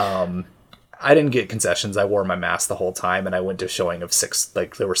 I didn't get concessions. I wore my mask the whole time, and I went to a showing of 6,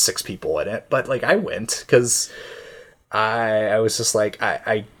 like there were 6 people in it, but like I went because I was just like,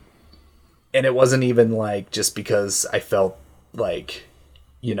 and it wasn't even like, just because I felt like,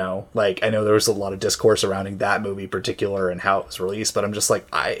 like I know there was a lot of discourse surrounding that movie in particular and how it was released, but I'm just like,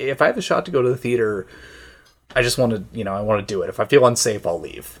 if I have a shot to go to the theater, I just want to, I want to do it. If I feel unsafe, I'll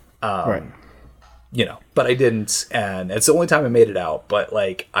leave. Right. But I didn't, and it's the only time I made it out, but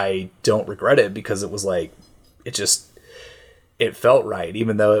like, I don't regret it because it was like, it felt right,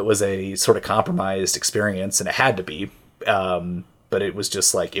 even though it was a sort of compromised experience and it had to be, but it was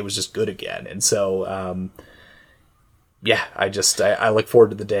just like, it was just good again. And so, I look forward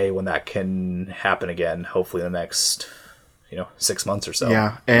to the day when that can happen again, hopefully in the next, 6 months or so.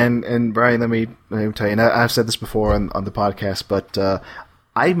 Yeah. And Brian, let me tell you, and I've said this before on the podcast, but,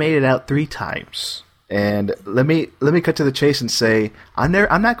 I made it out 3 times. And let me cut to the chase and say, I'm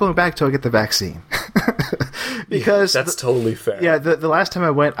not going back till I get the vaccine. Because that's totally fair. Yeah. The last time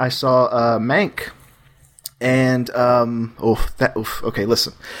I went, I saw, Mank. And, okay,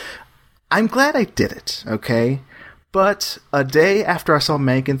 listen, I'm glad I did it. Okay. But a day after I saw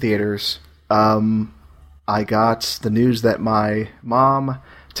Mank in theaters, I got the news that my mom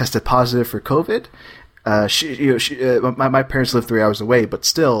tested positive for COVID. My parents live 3 hours away, but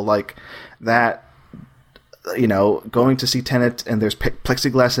still, like that, going to see Tenet and there's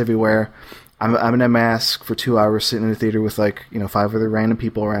plexiglass everywhere. I'm in a mask for 2 hours sitting in the theater with 5 other random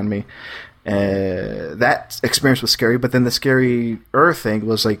people around me. That experience was scary, but then the scarier thing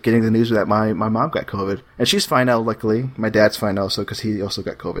was getting the news that my mom got COVID, and she's fine now. Luckily, my dad's fine also because he also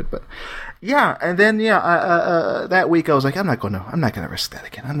got COVID. But yeah, and then that week I was like, I'm not gonna risk that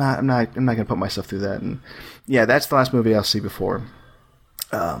again. I'm not gonna put myself through that. And yeah, that's the last movie I'll see before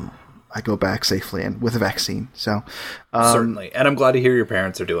I go back safely and with a vaccine. So certainly, and I'm glad to hear your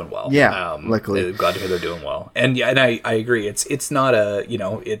parents are doing well. Yeah, luckily, glad to hear they're doing well. And yeah, and I agree. It's not a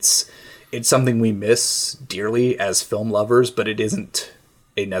it's something we miss dearly as film lovers, but it isn't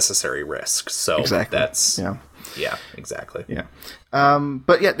a necessary risk. So exactly. Yeah, exactly. Yeah.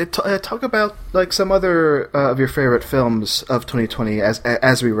 But yeah, talk about some other of your favorite films of 2020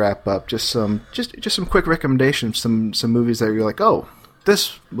 as we wrap up. Just some quick recommendations. Some movies that you're like, oh,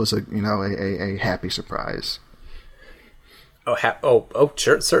 this was a happy surprise.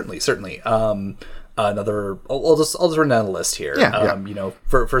 Sure, certainly. I'll just run down the list here.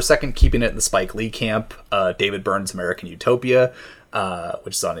 For a second, keeping it in the Spike Lee camp, David Byrne's American Utopia,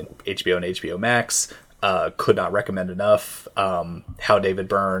 which is on HBO and HBO Max. Could not recommend enough. How David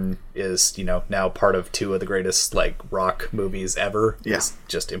Byrne is, now part of 2 of the greatest rock movies ever. Yeah. Is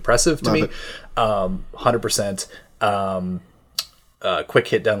just impressive to me. 100%. Quick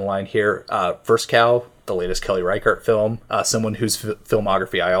hit down the line here. First Cow, the latest Kelly Reichardt film, someone whose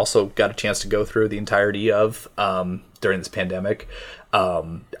filmography I also got a chance to go through the entirety of during this pandemic.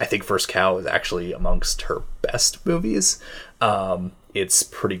 I think First Cow is actually amongst her best movies. It's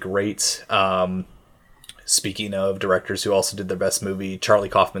pretty great. Speaking of directors who also did their best movie, Charlie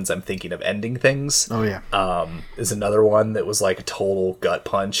Kaufman's I'm Thinking of Ending Things. Oh, yeah. Is another one that was like a total gut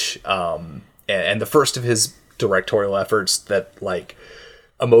punch. And the first of his directorial efforts that like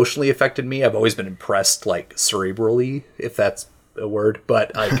emotionally affected me. I've always been impressed like cerebrally, if that's a word,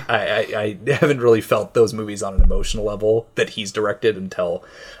 but like I haven't really felt those movies on an emotional level that he's directed until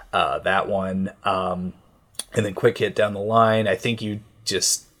that one. And then quick hit down the line, I think you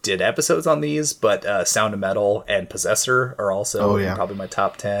just did episodes on these, but Sound of Metal and Possessor are also probably my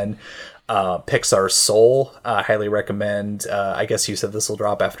top 10. Pixar's Soul, highly recommend. I guess you said this will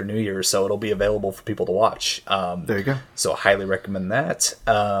drop after New Year's, so it'll be available for people to watch. There you go. So highly recommend that.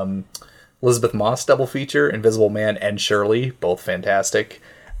 Elizabeth Moss double feature, Invisible Man and Shirley, both fantastic.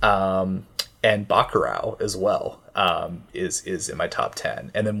 And Bacurau as well is in my top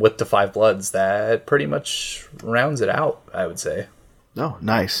 10. And then with the Five Bloods, that pretty much rounds it out, I would say. Oh,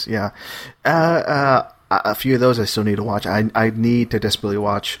 nice. Yeah. A few of those I still need to watch. I need to desperately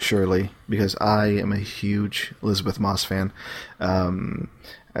watch Shirley because I am a huge Elizabeth Moss fan.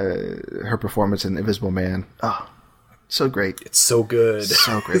 Her performance in Invisible Man. Oh, so great. It's so good.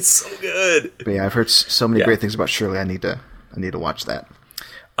 So great. It's so good. But yeah, I've heard so many great things about Shirley. I need to watch that.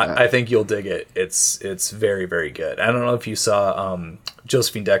 I think you'll dig it. It's very, very good. I don't know if you saw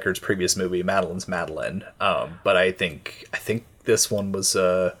Josephine Decker's previous movie, Madeline's Madeline, but I think this one was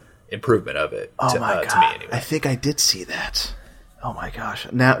improvement of it. Oh my God. To me anyway. I think I did see that. Oh my gosh!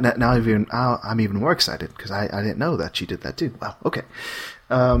 Now I'm even more excited because I didn't know that she did that too. Wow. Okay.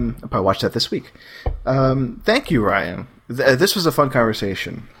 I'll probably watch that this week. Thank you, Ryan. This was a fun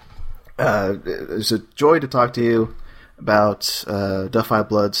conversation. It was a joy to talk to you about Da 5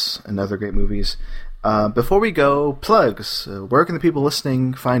 Bloods and other great movies. Before we go, plugs. Where can the people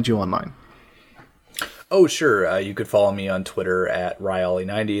listening find you online? Oh, sure. You could follow me on Twitter at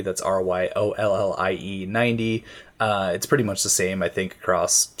Ryollie90. That's RYOLLIE 90. It's pretty much the same, I think,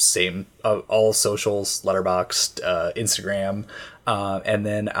 across all socials, Letterboxd, Instagram. And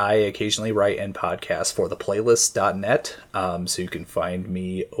then I occasionally write and podcast for theplaylist.net. So you can find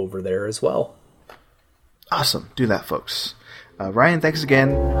me over there as well. Awesome. Do that, folks. Ryan, thanks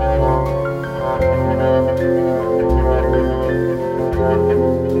again.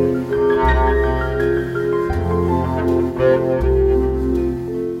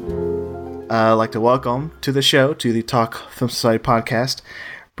 I'd like to welcome to the show, to the Talk Film Society podcast,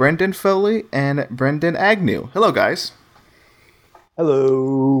 Brendan Foley and Brendan Agnew. Hello, guys.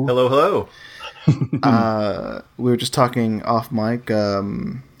 Hello. Hello, hello. We were just talking off mic.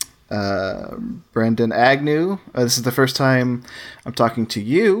 Brendan Agnew, this is the first time I'm talking to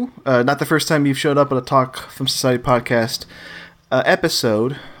you. Not the first time you've showed up at a Talk Film Society podcast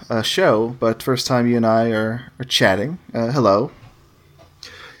show, but first time you and I are chatting. Hello.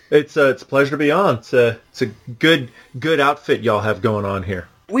 It's a pleasure to be on. It's a good outfit y'all have going on here.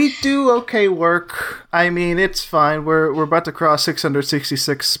 We do okay work. I mean, it's fine. We're about to cross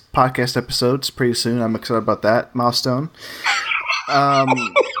 666 podcast episodes pretty soon. I'm excited about that milestone. And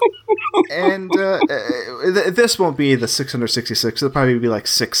this won't be the 666. It'll probably be like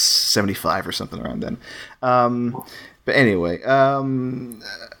 675 or something around then. But anyway,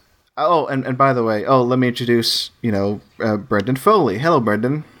 oh, and by the way, let me introduce, Brendan Foley. Hello,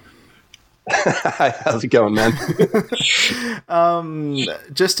 Brendan. Hi, how's it going, man?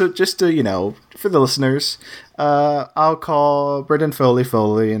 Just to for the listeners, I'll call Brendan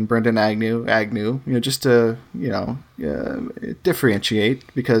Foley and Brendan Agnew, just to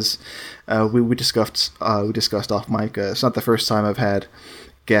differentiate because we discussed off mic. It's not the first time I've had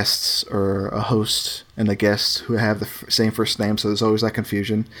guests or a host and a guest who have the same first name, so there's always that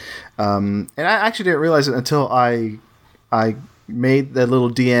confusion. And I actually didn't realize it until I made the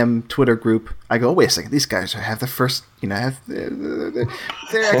little DM Twitter group. I go, wait a second, these guys have the first, I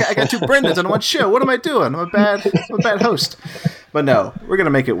got two Brendans on one show. What am I doing? I'm a bad host. But no, we're gonna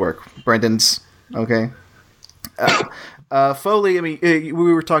make it work. Brendan's okay. Foley, I mean, we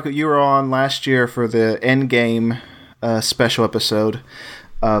were talking. You were on last year for the Endgame special episode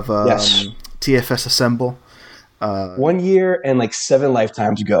of yes. TFS Assemble. 1 year and like 7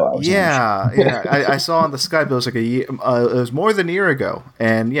 lifetimes ago. I was I saw on the Skype it was like a year. It was more than a year ago,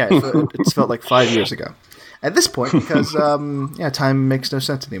 and it felt like 5 years ago at this point because time makes no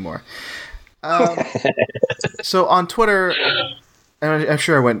sense anymore. So on Twitter, and I'm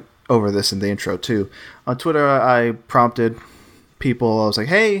sure I went over this in the intro too. On Twitter, I prompted people. I was like,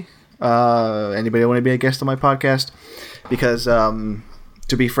 "Hey, Anybody want to be a guest on my podcast? Because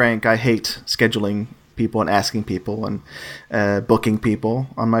to be frank, I hate scheduling people and asking people and booking people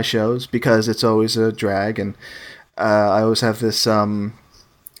on my shows because it's always a drag, and I always have this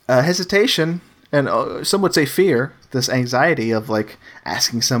hesitation and some would say fear, this anxiety of like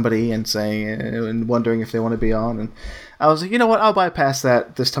asking somebody and saying and wondering if they want to be on. And I was like, you know what, I'll bypass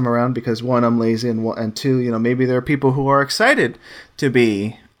that this time around because one, I'm lazy, and two, you know, maybe there are people who are excited to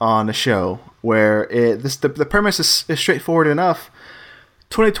be on a show where the premise is straightforward enough.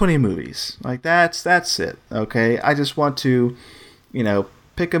 2020 movies, like that's it. Okay, I just want to, you know,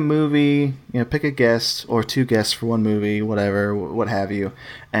 pick a movie, you know, pick a guest or two guests for one movie, whatever, what have you,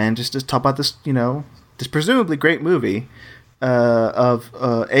 and just talk about this, you know, this presumably great movie of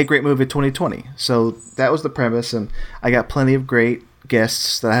a great movie 2020. So that was the premise, and I got plenty of great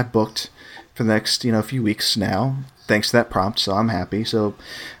guests that I have booked for the next, you know, few weeks now, thanks to that prompt. So I'm happy. So.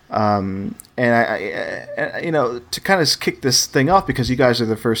 And I, you know, to kind of kick this thing off, because you guys are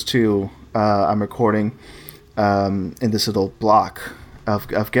the first two I'm recording in this little block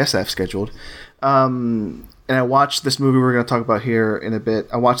of guests I've scheduled. And I watched this movie we're going to talk about here in a bit.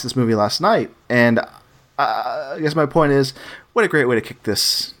 I watched this movie last night, and I guess my point is, what a great way to kick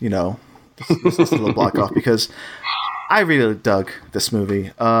this, you know, this little block off, because I really dug this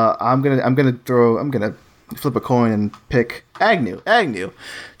movie. I'm gonna flip a coin and pick Agnew.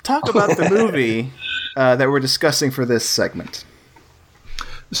 Talk about the movie that we're discussing for this segment.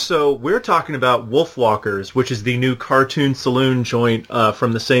 So we're talking about Wolfwalkers, which is the new Cartoon Saloon joint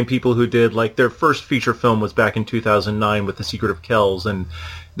from the same people who did, like, their first feature film was back in 2009 with The Secret of Kells, and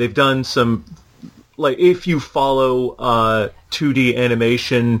they've done some, like, if you follow 2D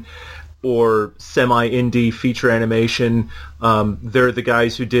animation or semi-indie feature animation, they're the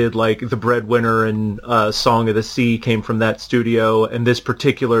guys who did, like, The Breadwinner and Song of the Sea came from that studio, and this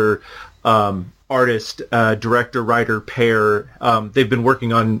particular artist, director, writer pair, they've been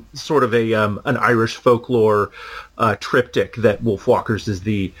working on sort of an Irish folklore triptych that Wolfwalkers is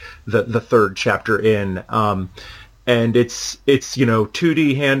the third chapter in. And it's you know,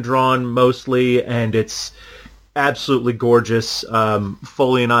 2D hand-drawn mostly, and it's absolutely gorgeous.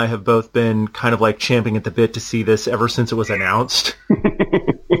 Foley and I have both been kind of like champing at the bit to see this ever since it was announced.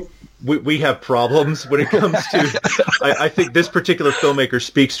 We have problems when it comes to... I think this particular filmmaker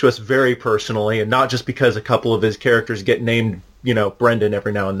speaks to us very personally, and not just because a couple of his characters get named, you know, Brendan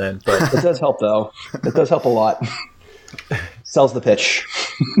every now and then. But it does help, though. It does help a lot. Sells the pitch.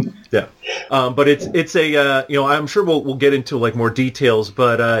 Yeah. But it's a, you know, I'm sure we'll get into, like, more details,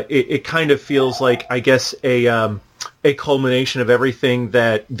 but it kind of feels like, I guess, a culmination of everything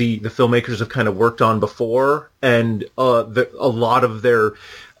that the filmmakers have kind of worked on before, and a lot of their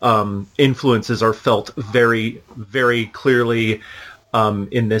influences are felt very, very clearly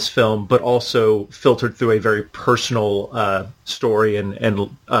in this film, but also filtered through a very personal story and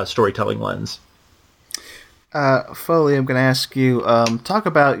storytelling lens. Foley, I'm going to ask you, talk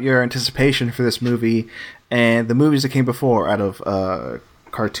about your anticipation for this movie and the movies that came before out of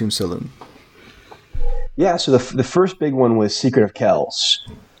Cartoon Saloon. Yeah, so the first big one was Secret of Kells,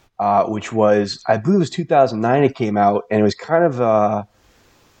 which was, I believe it was 2009 it came out, and it was kind of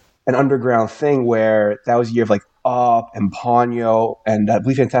an underground thing where that was the year of, like, Up and Ponyo, and I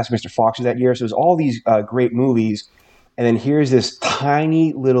believe Fantastic Mr. Fox was that year. So it was all these great movies, and then here's this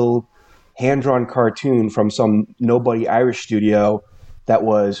tiny little hand-drawn cartoon from some nobody Irish studio that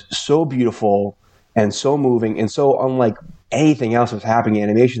was so beautiful and so moving and so unlike anything else that was happening in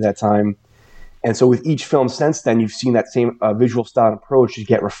animation at that time. And so with each film since then, you've seen that same visual style and approach just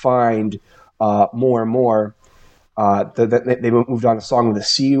get refined more and more. They moved on to Song of the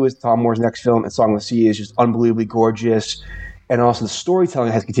Sea, was Tom Moore's next film, and Song of the Sea is just unbelievably gorgeous. And also the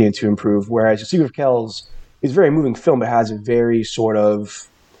storytelling has continued to improve, whereas The Secret of Kells is a very moving film, but has a very sort of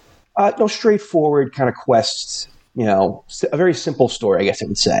straightforward kind of quest, you know, a very simple story, I guess I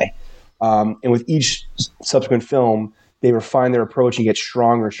would say. And with each subsequent film, they refine their approach and get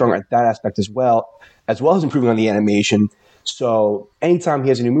stronger and stronger at that aspect as well as improving on the animation. So anytime he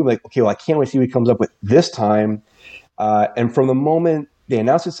has a new movie, like, okay, well, I can't wait to see what he comes up with this time. And from the moment they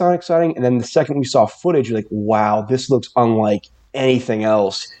announced it sounded exciting, and then the second we saw footage, you're like, wow, this looks unlike anything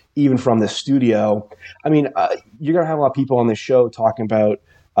else, even from the studio. I mean, you're going to have a lot of people on this show talking about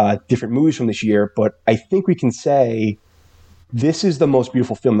different movies from this year, but I think we can say this is the most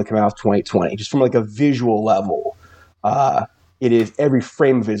beautiful film that came out of 2020, just from like a visual level. It is, every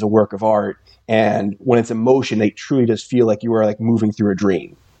frame of it is a work of art, and when it's in motion, they truly just feel like you are like moving through a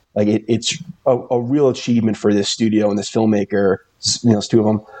dream. Like it's a real achievement for this studio and this filmmaker, you know, it's two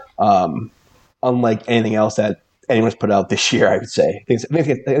of them, unlike anything else that anyone's put out this year. I would say. I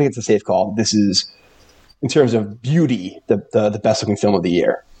think it's a safe call. This is, in terms of beauty, the best looking film of the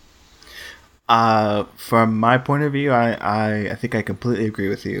year. From my point of view, I think I completely agree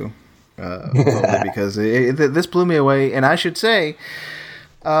with you, because this blew me away. And I should say,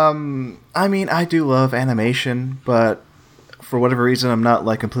 I mean, I do love animation, but for whatever reason, I'm not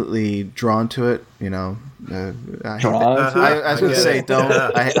like completely drawn to it. You know, I was going to say, don't.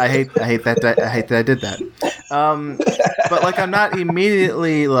 I hate that. I hate that I did that. But like, I'm not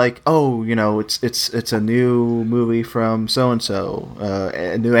immediately like, oh, you know, it's a new movie from so and so,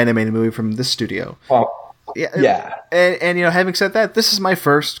 a new animated movie from this studio. Well, yeah. And you know, having said that, this is my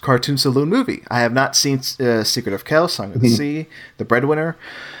first Cartoon Saloon movie. I have not seen Secret of Kells, Song of the Sea, The Breadwinner,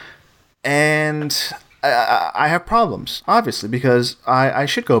 and I have problems, obviously, because I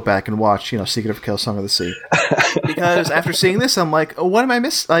should go back and watch, you know, Secret of Kells, Song of the Sea. Because after seeing this, I'm like, oh, what am I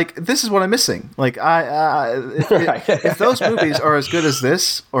missing? Like, this is what I'm missing. Like, if those movies are as good as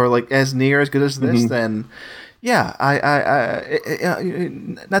this, or like as near as good as this, then yeah,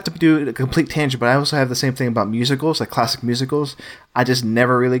 not to do a complete tangent, but I also have the same thing about musicals, like classic musicals. I just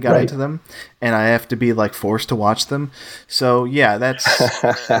never really got into them, and I have to be like forced to watch them. So yeah, that's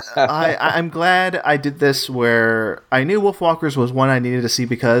I'm glad I did this. Where I knew Wolfwalkers was one I needed to see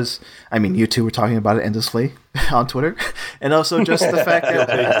because, I mean, you two were talking about it endlessly on Twitter, and also just the fact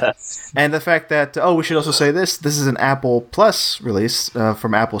that oh, we should also say this is an Apple Plus release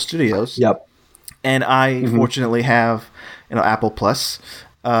from Apple Studios. Yep. And I fortunately have, you know, Apple Plus.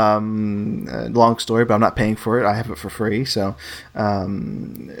 Long story, but I'm not paying for it. I have it for free, so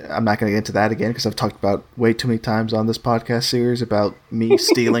I'm not going to get into that again because I've talked about way too many times on this podcast series about me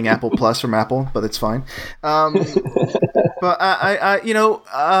stealing Apple Plus from Apple, but it's fine. But I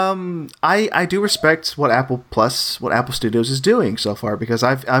do respect what Apple Studios is doing so far, because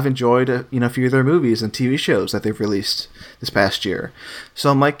I've enjoyed a few of their movies and TV shows that they've released this past year.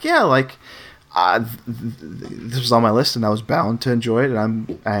 So I'm like, yeah, like. This was on my list, and I was bound to enjoy it,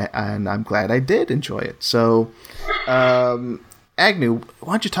 and I'm glad I did enjoy it. So, Agnew,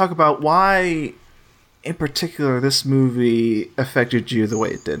 why don't you talk about why, in particular, this movie affected you the way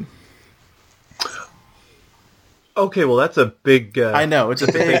it did? Okay, well, that's a big. I know it's a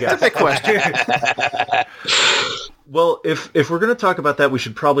big question. Well, if we're going to talk about that, we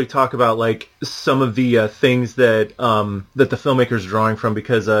should probably talk about like some of the things that that the filmmakers are drawing from,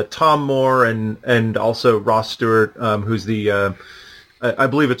 because Tom Moore and also Ross Stewart, who's the I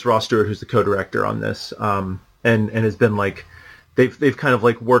believe it's Ross Stewart who's the co-director on this, and has been like they've kind of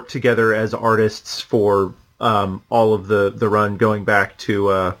like worked together as artists for all of the run, going back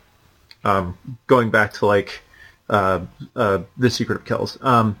to like The Secret of Kells,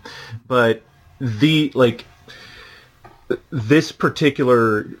 but the like. This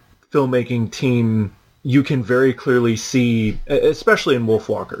particular filmmaking team, you can very clearly see, especially in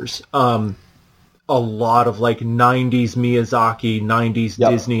Wolfwalkers, a lot of like 90s Miyazaki, 90s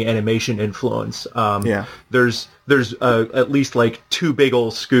Disney animation influence. There's at least like two big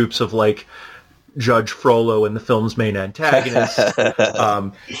old scoops of like Judge Frollo and the film's main antagonist.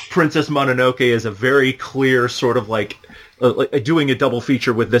 Princess Mononoke is a very clear sort of like doing a double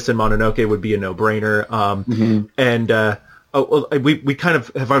feature with this and Mononoke would be a no-brainer. And we kind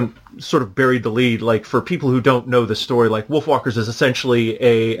of have sort of buried the lead. Like, for people who don't know the story, like Wolfwalkers is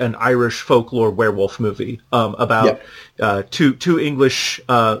essentially an Irish folklore werewolf movie about two English,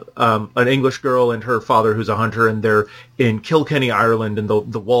 an English girl and her father who's a hunter, and they're in Kilkenny, Ireland, in the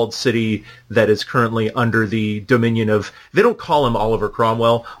walled city that is currently under the dominion of, they don't call him Oliver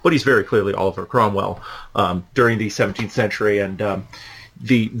Cromwell, but he's very clearly Oliver Cromwell during the 17th century. And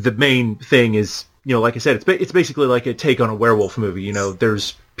the main thing is, you know, like I said, it's basically like a take on a werewolf movie. You know,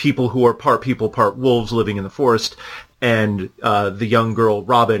 there's people who are part people, part wolves living in the forest, and the young girl,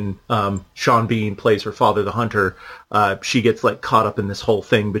 Robin, Sean Bean plays her father, the hunter. She gets like caught up in this whole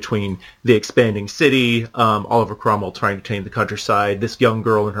thing between the expanding city, Oliver Cromwell trying to tame the countryside, this young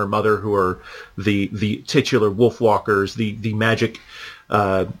girl and her mother, who are the titular Wolfwalkers, the magic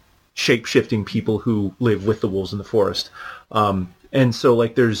shape-shifting people who live with the wolves in the forest. And so,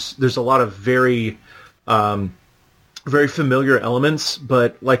 like, there's a lot of very familiar elements,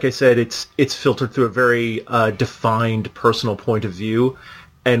 but like I said, it's filtered through a very defined personal point of view.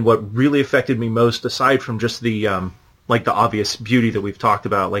 And what really affected me most, aside from just the the obvious beauty that we've talked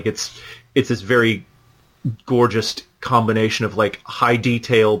about, like it's this very gorgeous combination of like high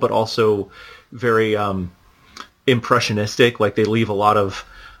detail, but also very impressionistic. Like, they leave a lot of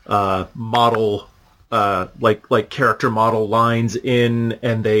model. Like character model lines in,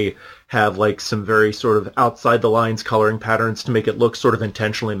 and they have like some very sort of outside the lines coloring patterns to make it look sort of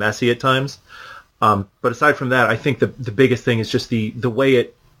intentionally messy at times. But aside from that, I think the biggest thing is just the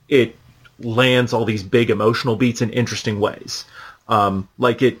way it lands all these big emotional beats in interesting ways.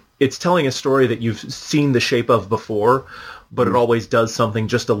 Like it's telling a story that you've seen the shape of before, but it always does something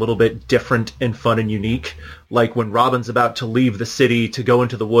just a little bit different and fun and unique. Like when Robin's about to leave the city to go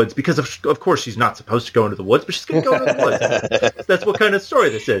into the woods, because of course she's not supposed to go into the woods, but she's going to go into the woods. That's what kind of story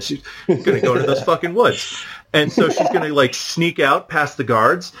this is. She's going to go into those fucking woods. And so she's going to like sneak out past the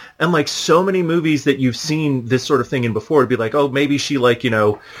guards. And like so many movies that you've seen this sort of thing in before, it'd be like, oh, maybe she like,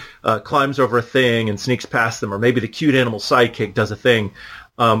 climbs over a thing and sneaks past them, or maybe the cute animal sidekick does a thing.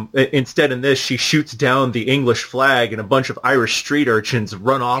 Instead, in this, she shoots down the English flag, and a bunch of Irish street urchins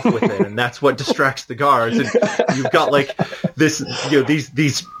run off with it, and that's what distracts the guards. And you've got like this,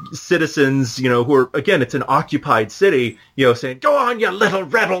 these citizens, who are, again, it's an occupied city, saying, "Go on, you little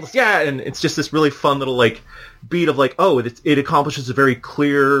rebels!" Yeah, and it's just this really fun little like beat of like, oh, it accomplishes a very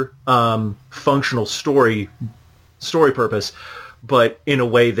clear, functional story purpose, but in a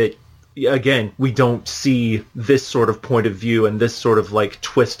way that, again, we don't see this sort of point of view and this sort of like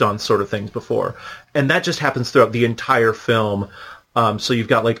twist on sort of things before. And that just happens throughout the entire film. So you've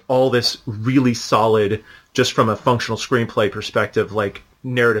got like all this really solid, just from a functional screenplay perspective, like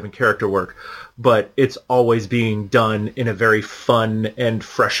narrative and character work, but it's always being done in a very fun and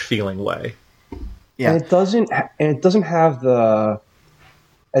fresh feeling way. Yeah. And it doesn't have the,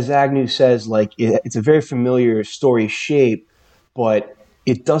 as Agnew says, like it's a very familiar story shape, but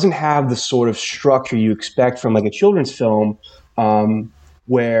it doesn't have the sort of structure you expect from like a children's film,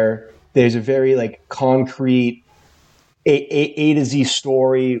 where there's a very like concrete A to Z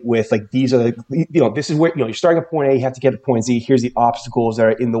story with like, these are, this is where, you're starting at point A, you have to get to point Z. Here's the obstacles that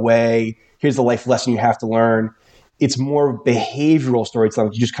are in the way. Here's the life lesson you have to learn. It's more behavioral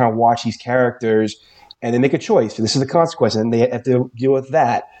storytelling. You just kind of watch these characters and they make a choice. This is the consequence, and they have to deal with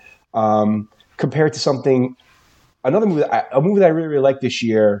that. Compared to something, a movie that I really, really liked this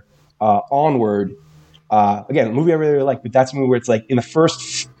year, Onward. Again, a movie I really, really like, but that's a movie where it's like in the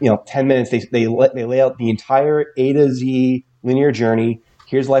first 10 minutes they lay out the entire A to Z linear journey.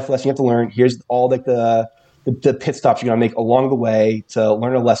 Here's the life lesson you have to learn. Here's all like the pit stops you're gonna make along the way to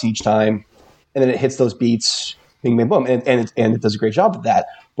learn a lesson each time, and then it hits those beats, bing, bing, boom, and it does a great job of that.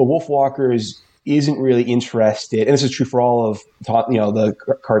 But Wolfwalkers isn't really interested, and this is true for all of the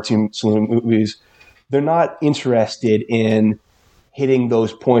Cartoon Saloon movies. They're not interested in hitting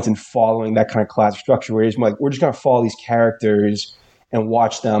those points and following that kind of classic structure where it's like, we're just going to follow these characters and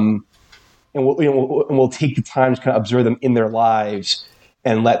watch them, and we'll take the time to kind of observe them in their lives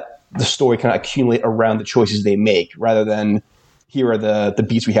and let the story kind of accumulate around the choices they make, rather than here are the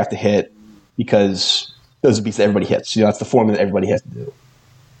beats we have to hit because those are beats that everybody hits. That's the formula that everybody has to do.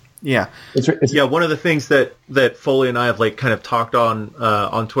 Yeah. It's one of the things that Foley and I have like kind of talked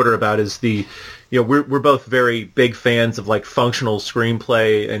on Twitter about is we're both very big fans of like functional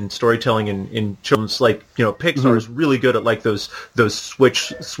screenplay and storytelling in children's, like, Pixar is really good at like those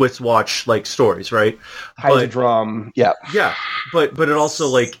Swiss watch like stories, right? High drum. Yeah. Yeah. But it also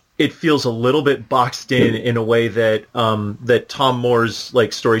like, it feels a little bit boxed in a way that that Tom Moore's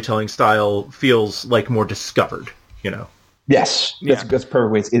like storytelling style feels like more discovered, Yes, that's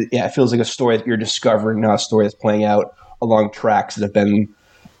perfect. It feels like a story that you're discovering, not a story that's playing out along tracks that have been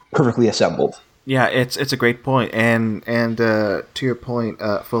perfectly assembled. Yeah, it's a great point, and to your point,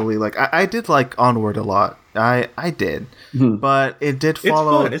 Foley, like I did like Onward a lot. I did, but it did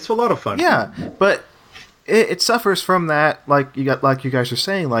follow. It's a lot of fun. Yeah, but it suffers from that, like you guys are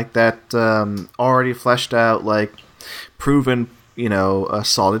saying, like that already fleshed out, like proven, a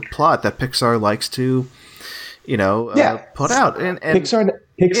solid plot that Pixar likes to. Put out, and Pixar.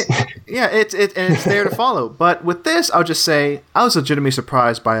 It's there to follow. But with this, I'll just say I was legitimately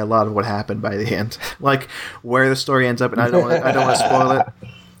surprised by a lot of what happened by the end, like where the story ends up, and I don't want to spoil it.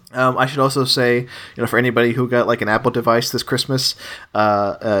 I should also say, for anybody who got like an Apple device this Christmas,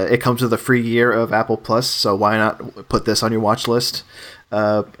 it comes with a free year of Apple Plus, so why not put this on your watch list?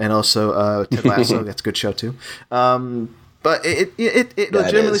 And also Ted Lasso, that's a good show too. But it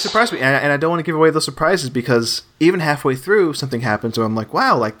legitimately surprised me, and I don't want to give away those surprises because even halfway through, something happens where I'm like,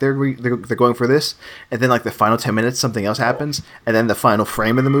 wow, like they're going for this, and then like the final 10 minutes, something else happens, and then the final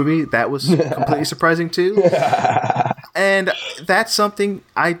frame of the movie, that was completely surprising too. And that's something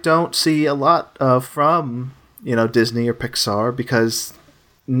I don't see a lot of from Disney or Pixar because.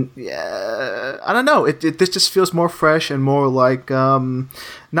 I don't know. This just feels more fresh and more like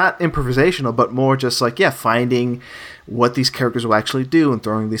not improvisational, but more just like finding what these characters will actually do and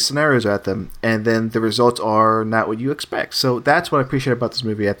throwing these scenarios at them, and then the results are not what you expect. So that's what I appreciate about this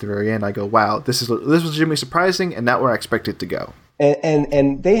movie. At the very end, I go, "Wow, this was legitimately surprising and not where I expected it to go."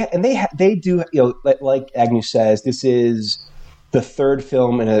 They do, like Agnew says, this is the third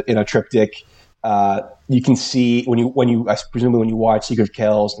film in a triptych. You can see presumably when you watch Secret of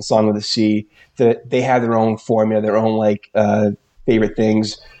Kells and Song of the Sea, that they have their own formula, their own favorite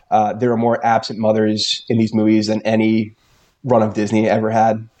things. There are more absent mothers in these movies than any run of Disney ever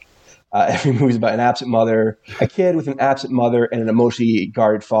had. Every movie is about an absent mother, a kid with an absent mother, and an emotionally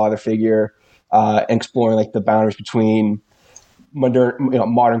guarded father figure, exploring the boundaries between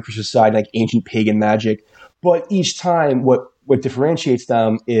modern Christian society, ancient pagan magic. But each time, what differentiates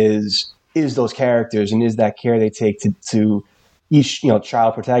them is those characters, and is that care they take to each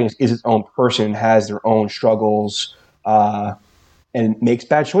child protagonist is its own person, has their own struggles, and makes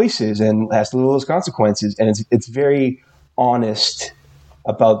bad choices and has to live with those consequences. And it's very honest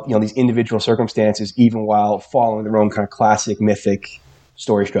about these individual circumstances, even while following their own kind of classic mythic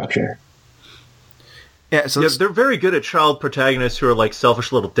story structure. Yeah, so they're very good at child protagonists who are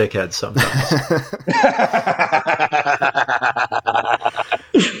selfish little dickheads sometimes.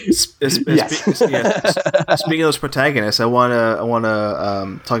 Speaking of those protagonists, I want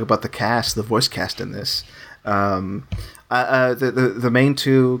to talk about the cast, the voice cast in this. The main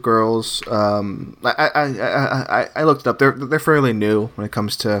two girls, I looked it up. They're fairly new when it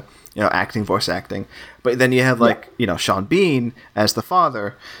comes to voice acting. But then you have Sean Bean as the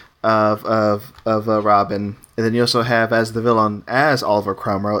father of Robin, and then you also have as the villain, as Oliver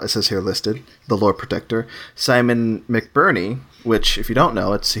Cromwell, it says here listed, the Lord Protector, Simon McBurney, which if you don't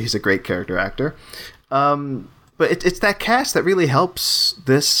know, he's a great character actor. But it's that cast that really helps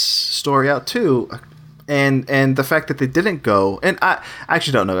this story out too. And the fact that they didn't go, and I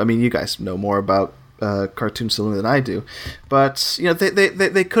actually don't know. I mean, you guys know more about Cartoon Saloon than I do, but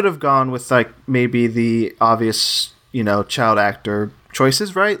they could have gone with maybe the obvious child actor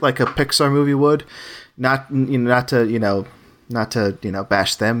choices, right? Like a Pixar movie would, not to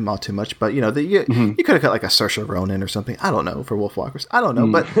bash them all too much, but you could have got a Saoirse Ronan or something. I don't know, for Wolfwalkers. I don't know,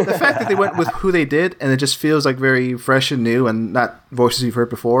 but the fact that they went with who they did, and it just feels very fresh and new, and not voices you've heard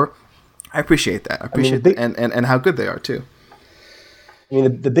before. I appreciate that. And how good they are too. I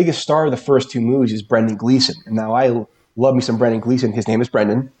mean, the biggest star of the first two movies is Brendan Gleeson, and now I love me some Brendan Gleeson. His name is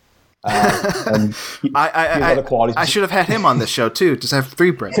Brendan. And I should have had him on this show too. Just have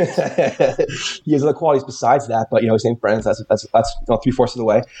three Brendans. He has other qualities besides that, but his name's Brendan. So that's 3/4 of the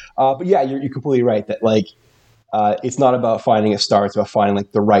way. But yeah, you're completely right that it's not about finding a star; it's about finding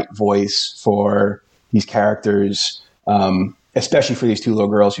the right voice for these characters. Especially for these two little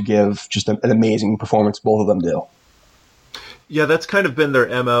girls who give just an amazing performance. Both of them do. Yeah, that's kind of been their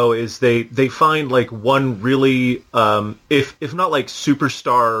MO, is they find one really, if not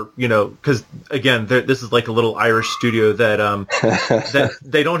superstar, because again, this is a little Irish studio that that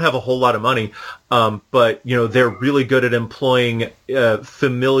they don't have a whole lot of money, but they're really good at employing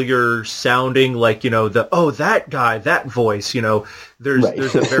familiar sounding, that guy, that voice,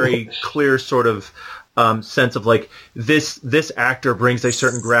 there's a very clear sort of sense of this actor brings a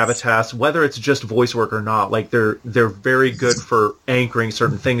certain gravitas, whether it's just voice work or not. They're very good for anchoring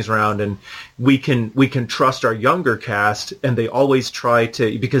certain things around, and we can trust our younger cast, and they always try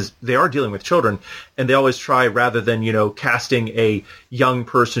to, because they are dealing with children, and they always try, rather than casting a young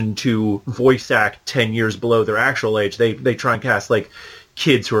person to voice act 10 years below their actual age, they try and cast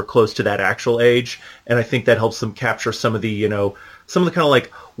kids who are close to that actual age, and I think that helps them capture some of the kind of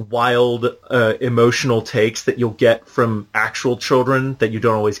wild emotional takes that you'll get from actual children that you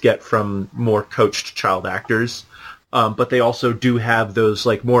don't always get from more coached child actors. But they also do have those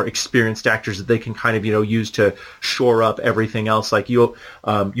more experienced actors that they can kind of use to shore up everything else. You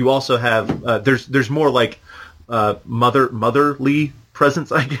also have there's more motherly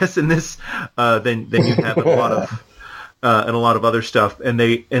presence, I guess, in this than you have in a lot of other stuff. And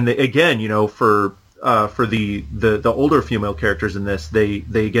they again, for the older female characters in this, they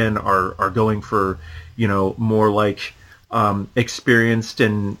again are going for more experienced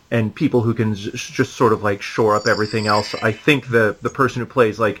and people who can just sort of shore up everything else. I think the person who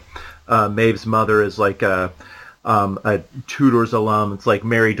plays Maeve's mother is a Tudor's alum. It's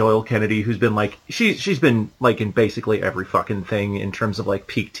Mary Doyle Kennedy, who's been she's been in basically every fucking thing in terms of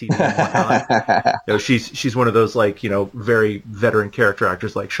peak TV and whatnot. She's one of those very veteran character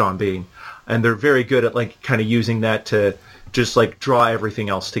actors like Sean Bean. And they're very good at kind of using that to just draw everything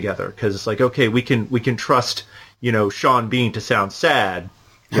else together, because it's okay, we can trust Sean Bean to sound sad.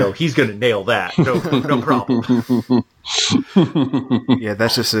 He's going to nail that. No problem. Yeah,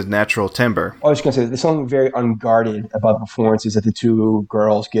 that's just his natural timbre. I was going to say, there's something very unguarded about the performances that the two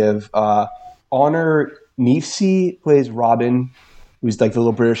girls give. Honor Nifsi plays Robin, who's the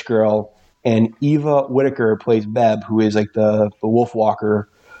little British girl. and Eva Whittaker plays Beb, who is like the Wolfwalker.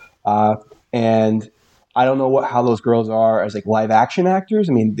 And I don't know how those girls are as like live action actors.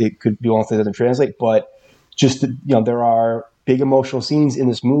 I mean, they could be one thing that doesn't translate, but just, there are big emotional scenes in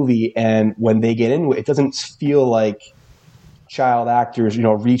this movie. And when they get into it, it doesn't feel like child actors,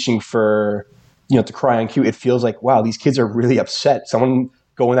 reaching for, to cry on cue. It feels like, wow, these kids are really upset. Someone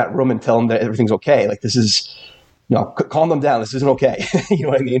go in that room and tell them that everything's okay. Like, this is, calm them down. This isn't okay. You know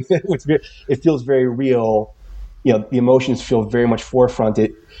what I mean? It feels very real. The emotions feel very much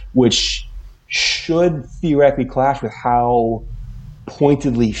forefronted, which should theoretically clash with how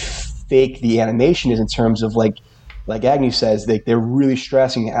pointedly fake the animation is in terms of like Agnew says, they're really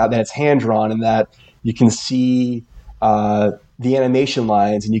stressing out that it's hand drawn and that you can see the animation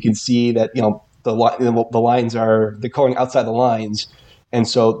lines and you can see that the lines are they're coloring outside the lines, and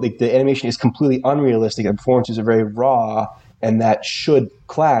so the animation is completely unrealistic. The performances are very raw, and that should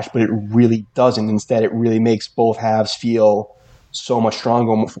clash, but it really doesn't. Instead, it really makes both halves feel so much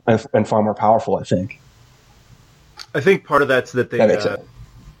stronger and far more powerful, I think. I think part of that's that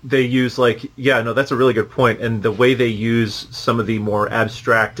they use that's a really good point. And the way they use some of the more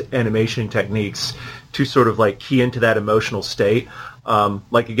abstract animation techniques to sort of like key into that emotional state. Not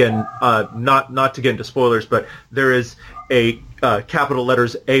to get into spoilers, but there is a capital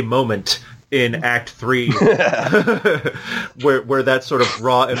letters A moment in Act 3 where that sort of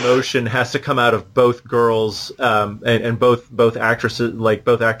raw emotion has to come out of both girls, and both actresses, like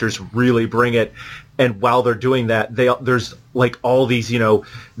both actors really bring it. And while they're doing that, there's like all these,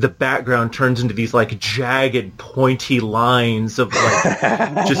 the background turns into these like jagged, pointy lines of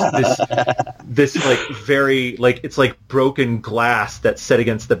like just this like very like it's like broken glass that's set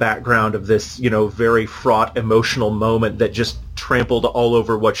against the background of this, very fraught emotional moment that just trampled all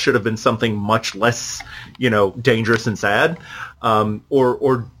over what should have been something much less, dangerous and sad.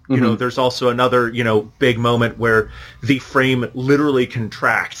 There's also another, big moment where the frame literally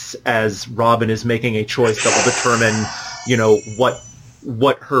contracts as Robin is making a choice that will determine,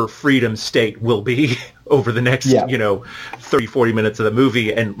 what her freedom state will be over the next, 30, 40 minutes of the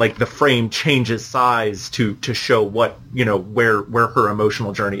movie. And like the frame changes size to show what, where her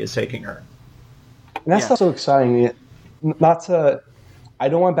emotional journey is taking her. And that's also exciting. I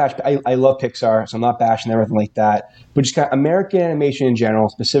don't want to bash. I love Pixar, so I'm not bashing everything like that. But just kind of American animation in general,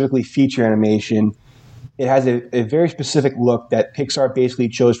 specifically feature animation, it has a very specific look that Pixar basically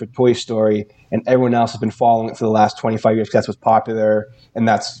chose for Toy Story, and everyone else has been following it for the last 25 years because that's what's popular, and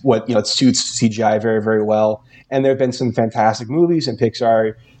that's what it suits CGI very, very well. And there have been some fantastic movies, and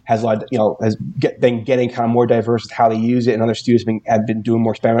Pixar has been getting kind of more diverse with how they use it, and other studios have been doing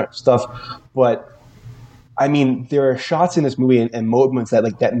more experimental stuff, but. I mean, there are shots in this movie and moments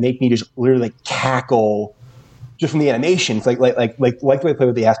that make me just literally cackle just from the animation. It's like the way they play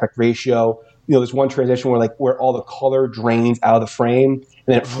with the aspect ratio. There's one transition where all the color drains out of the frame and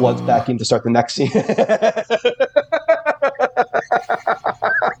then it floods back in to start the next scene.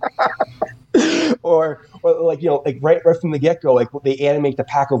 or right from the get-go, they animate the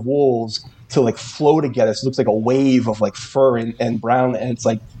pack of wolves to flow together. So it looks like a wave of fur and brown, and it's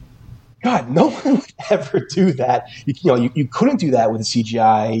like, God, no one would ever do that. You couldn't do that with a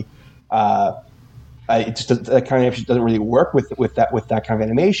CGI. It just that kind of animation doesn't really work with that kind of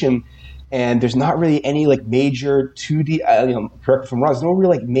animation. And there's not really any major 2D. Correct me if I'm wrong. There's no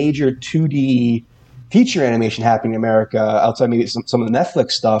real major 2D feature animation happening in America outside maybe some of the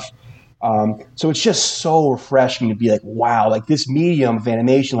Netflix stuff. So it's just so refreshing to be wow, this medium of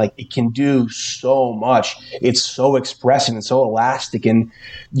animation, it can do so much. It's so expressive and so elastic, and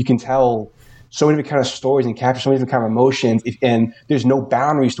you can tell so many different kind of stories and capture so many different kind of emotions, and there's no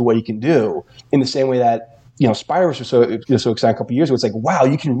boundaries to what you can do. In the same way that Spyro was so exciting a couple of years ago, it's wow,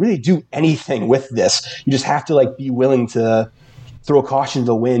 you can really do anything with this. You just have to be willing to throw caution to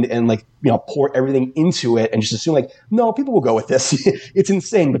the wind and pour everything into it and just assume no, people will go with this. It's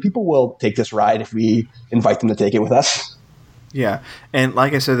insane, but people will take this ride if we invite them to take it with us. Yeah. And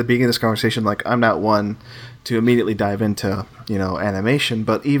like I said at the beginning of this conversation, I'm not one to immediately dive into, animation,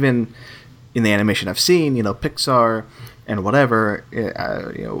 but even in the animation I've seen, Pixar and whatever,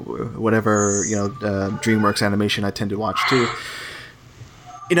 DreamWorks animation I tend to watch too.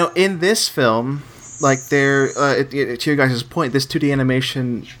 In this film, to your guys' point, this 2D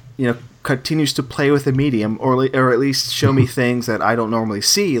animation, continues to play with the medium, or at least show me things that I don't normally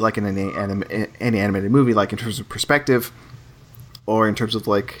see, in any animated movie, in terms of perspective, or in terms of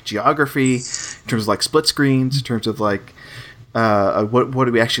geography, in terms of split screens, in terms of what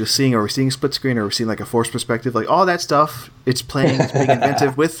are we actually seeing? Are we seeing split screen? Or are we seeing a forced perspective? All that stuff. It's being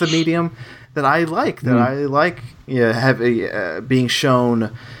inventive with the medium that I like. That I like. Being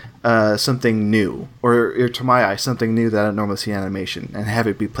shown. something new, or to my eye, something new that I don't normally see in animation, and have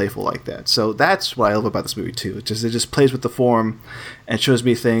it be playful like that. So that's what I love about this movie too. It just plays with the form and shows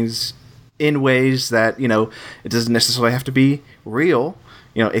me things in ways that, you know, it doesn't necessarily have to be real.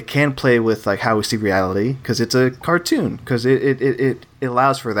 You know, it can play with like how we see reality because it's a cartoon, because it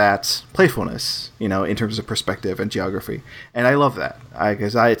allows for that playfulness, you know, in terms of perspective and geography, and I love that.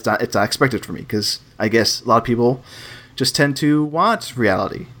 It's not expected for me, because I guess a lot of people just tend to want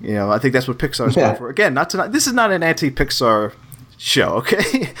reality. You know, I think that's what Pixar's going for. Again, this is not an anti-Pixar show,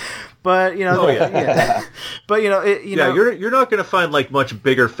 okay? But you know, but you know, you're not going to find like much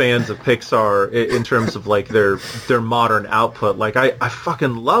bigger fans of Pixar in terms of like their modern output. Like I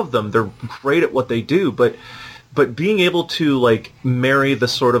fucking love them. They're great at what they do, but being able to like marry the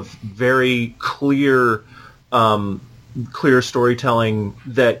sort of very clear storytelling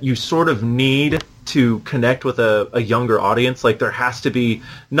that you sort of need to connect with a younger audience. Like there has to be,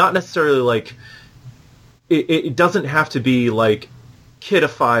 not necessarily like it doesn't have to be like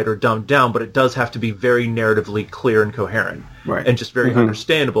kidified or dumbed down, but it does have to be very narratively clear and coherent, right, and just very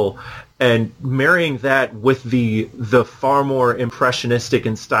understandable. And marrying that with the far more impressionistic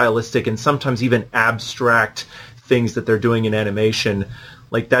and stylistic and sometimes even abstract things that they're doing in animation,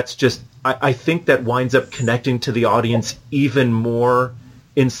 like that's just, I think that winds up connecting to the audience even more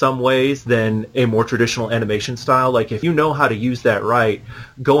in some ways than a more traditional animation style. Like if you know how to use that right,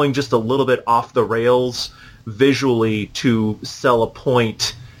 going just a little bit off the rails visually to sell a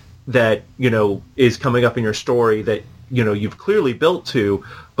point that, you know, is coming up in your story that, you know, you've clearly built to,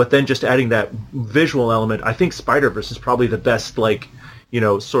 but then just adding that visual element. I think Spider-Verse is probably the best, like, you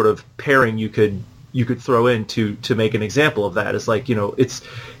know, sort of pairing you could throw in to make an example of that. It's like, you know,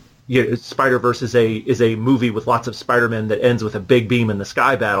 Spider-Verse is a movie with lots of Spider-Men that ends with a big beam in the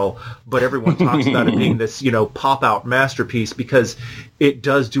sky battle, but everyone talks about it being this, you know, pop-out masterpiece because it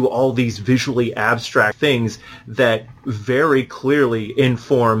does do all these visually abstract things that very clearly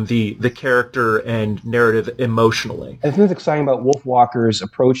inform the character and narrative emotionally. And the thing that's exciting about Wolfwalkers'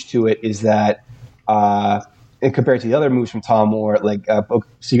 approach to it is that, and compared to the other movies from Tom Moore, like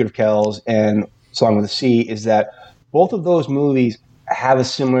Secret of Kells and Song of the Sea, is that both of those movies have a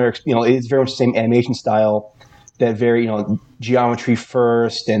similar, you know, it's very much the same animation style, that very, you know, geometry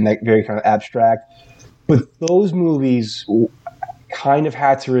first and that very kind of abstract. But those movies kind of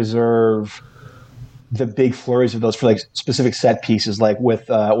had to reserve the big flurries of those for like specific set pieces, like with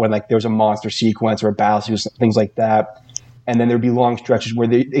when like there was a monster sequence or a battle sequence, things like that. And then there'd be long stretches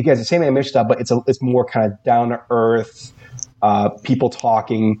where it gets the same animation style, but it's more kind of down to earth, people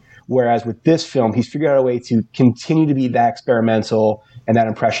talking. Whereas with this film, he's figured out a way to continue to be that experimental and that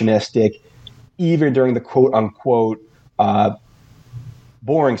impressionistic, even during the quote unquote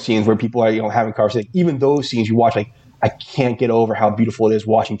boring scenes where people are, you know, having conversations. Even those scenes you watch, like, I can't get over how beautiful it is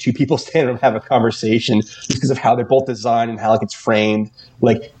watching two people stand and have a conversation just because of how they're both designed and how like it's framed.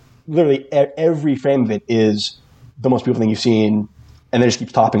 Like literally every frame of it is the most beautiful thing you've seen, and then it just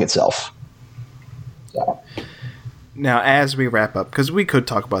keeps topping itself. So. Now, as we wrap up, because we could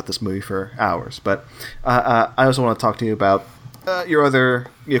talk about this movie for hours, but I also want to talk to you about your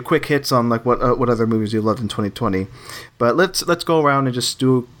quick hits on like what other movies you loved in 2020. But let's go around and just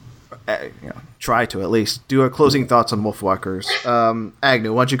do, try to at least do our closing thoughts on Wolfwalkers.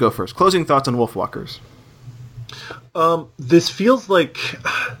 Agnew, why don't you go first? Closing thoughts on Wolfwalkers. This feels like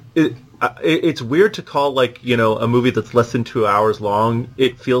it's weird to call, like, you know, a movie that's less than 2 hours long.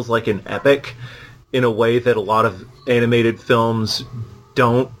 It feels like an epic in a way that a lot of animated films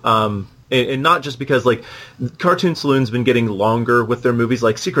don't. And not just because, like, Cartoon Saloon's been getting longer with their movies.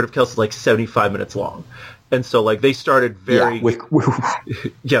 Like, Secret of Kells is, like, 75 minutes long. And so, like, they started very...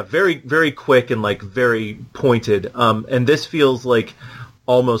 very, very quick and, like, very pointed. And this feels, like,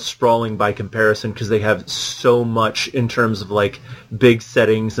 almost sprawling by comparison because they have so much in terms of, like, big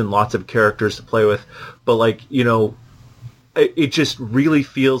settings and lots of characters to play with. But, like, you know, it just really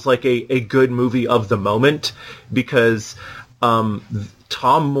feels like a good movie of the moment because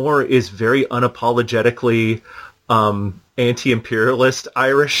Tom Moore is very unapologetically anti-imperialist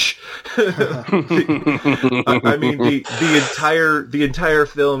Irish. I mean, the entire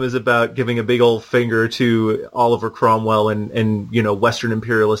film is about giving a big old finger to Oliver Cromwell and you know, Western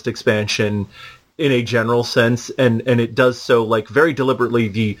imperialist expansion in a general sense, and it does so, like, very deliberately.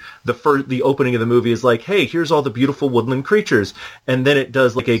 The opening of the movie is like, hey, here's all the beautiful woodland creatures, and then it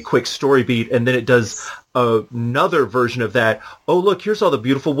does like a quick story beat, and then it does another version of that. Oh, look, here's all the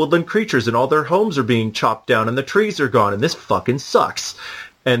beautiful woodland creatures, and all their homes are being chopped down, and the trees are gone, and this fucking sucks.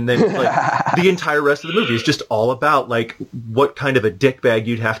 And then, like, the entire rest of the movie is just all about, like, what kind of a dickbag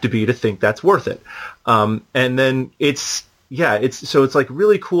you'd have to be to think that's worth it. And then it's it's like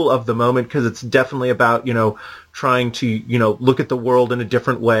really cool of the moment, because it's definitely about, trying to, look at the world in a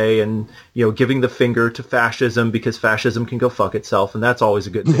different way, and, giving the finger to fascism, because fascism can go fuck itself, and that's always a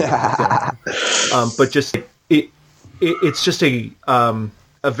good thing. But just it's just a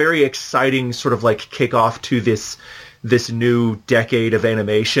very exciting sort of like kickoff to this new decade of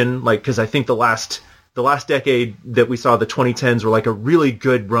animation, like, because I think the last decade that we saw, the 2010s, were like a really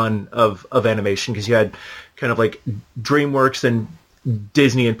good run of animation, because you had kind of like DreamWorks and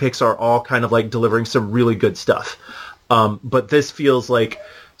Disney and Pixar all kind of like delivering some really good stuff. But this feels like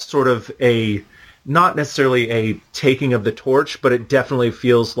sort of not necessarily a taking of the torch, but it definitely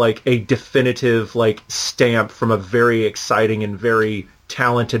feels like a definitive like stamp from a very exciting and very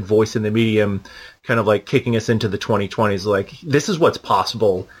talented voice in the medium, kind of like kicking us into the 2020s. Like, this is what's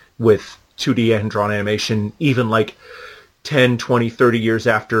possible with 2D and drawn animation, even like 10, 20, 30 years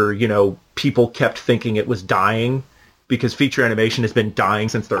after, people kept thinking it was dying, because feature animation has been dying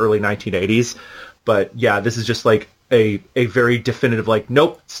since the early 1980s. But yeah, this is just like a very definitive, like,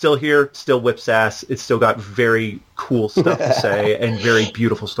 nope, still here, still whips ass. It's still got very cool stuff to say and very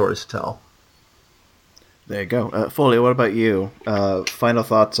beautiful stories to tell. There you go. Foley, what about you? Final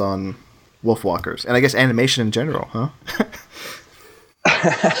thoughts on Wolfwalkers, and I guess animation in general, huh?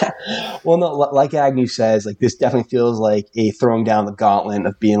 Well, no, like Agnew says, like, this definitely feels like a throwing down the gauntlet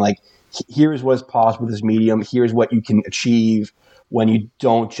of being like, here's what's possible with this medium. Here's what you can achieve when you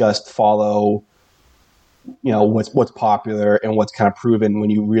don't just follow, what's popular and what's kind of proven, when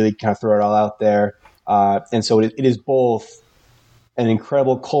you really kind of throw it all out there. And so it is both an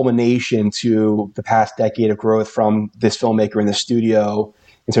incredible culmination to the past decade of growth from this filmmaker in the studio,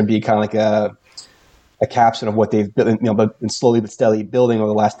 and sort of be kind of like a capstone of what they've built, but slowly but steadily building over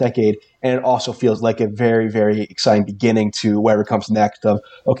the last decade. And it also feels like a very, very exciting beginning to whatever comes next of,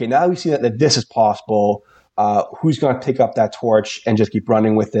 okay, now we see that this is possible. Who's going to pick up that torch and just keep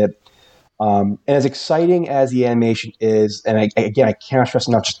running with it? And as exciting as the animation is, and I can't stress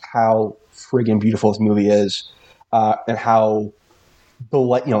enough just how friggin' beautiful this movie is, and how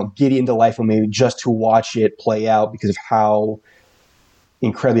giddy and delightful maybe just to watch it play out, because of how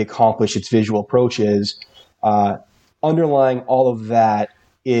incredibly accomplished its visual approach is. Underlying all of that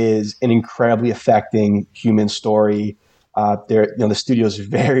is an incredibly affecting human story. The studio is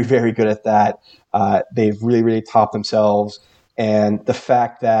very, very good at that. They've really, really topped themselves. And the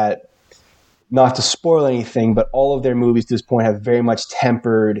fact that, not to spoil anything, but all of their movies to this point have very much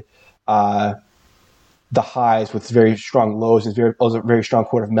tempered the highs with very strong lows, and a very strong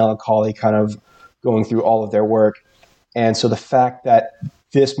quote of melancholy kind of going through all of their work. And so the fact that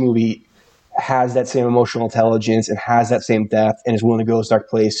this movie has that same emotional intelligence and has that same depth and is willing to go to dark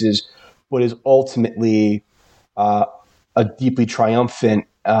places, but is ultimately a deeply triumphant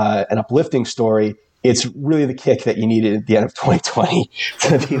and uplifting story, it's really the kick that you needed at the end of 2020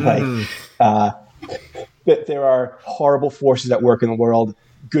 to be like, that there are horrible forces at work in the world.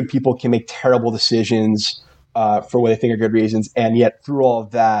 Good people can make terrible decisions for what they think are good reasons. And yet through all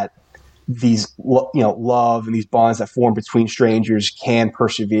of that, these, love and these bonds that form between strangers can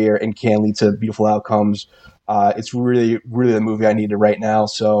persevere and can lead to beautiful outcomes. It's really, really the movie I needed right now.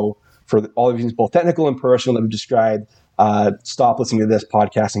 So for all the reasons, both technical and personal that we described, stop listening to this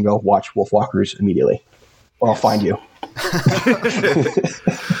podcast and go watch Wolfwalkers immediately, or I'll find you.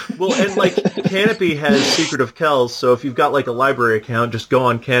 Well, and like Canopy has Secret of Kells, so if you've got like a library account, just go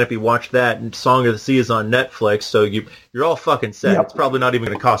on Canopy, watch that, and Song of the Sea is on Netflix, so you're all fucking set. Yep. It's probably not even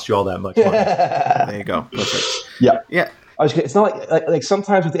going to cost you all that much money. There you go. Perfect. Yeah. It's not like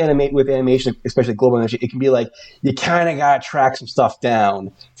sometimes with animation, especially global animation, it can be like you kind of got to track some stuff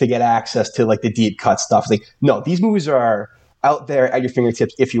down to get access to like the deep cut stuff. It's like, no, these movies are out there at your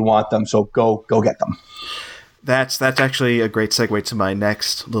fingertips if you want them, so go get them. That's actually a great segue to my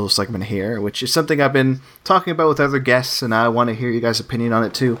next little segment here, which is something I've been talking about with other guests, and I want to hear you guys' opinion on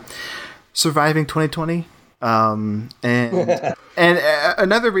it too. Surviving 2020. And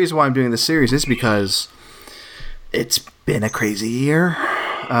another reason why I'm doing this series is because it's been a crazy year.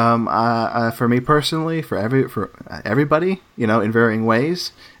 For me personally, for everybody, in varying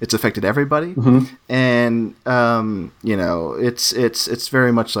ways, it's affected everybody, and it's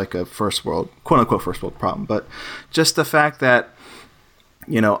very much like a quote unquote first world problem. But just the fact that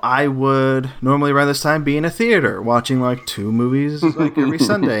I would normally around this time be in a theater watching like 2 movies like every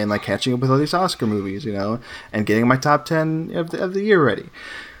Sunday, and like catching up with all these Oscar movies, and getting my top 10 of the year ready.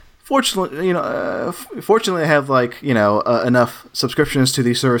 Fortunately, I have enough subscriptions to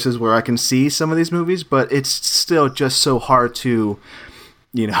these services where I can see some of these movies, but it's still just so hard to,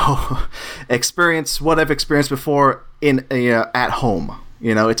 experience what I've experienced before at home.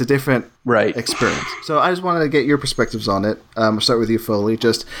 It's a different Right. experience. So I just wanted to get your perspectives on it. I'll start with you, Foley.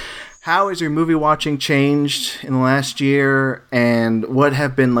 Just how has your movie watching changed in the last year, and what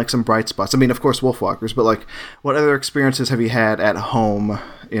have been like some bright spots? I mean, of course, Wolfwalkers, but like, what other experiences have you had at home?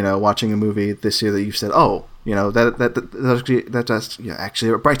 Watching a movie this year that you've said, oh, that's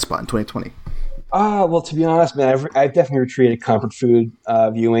actually a bright spot in 2020. Well, to be honest, man, I've definitely retreated comfort food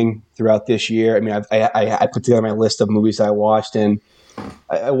viewing throughout this year. I mean, I put together my list of movies I watched, and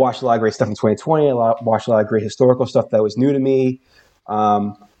I watched a lot of great stuff in 2020. Watched a lot of great historical stuff that was new to me.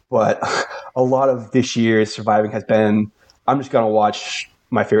 But a lot of this year's surviving has been, I'm just going to watch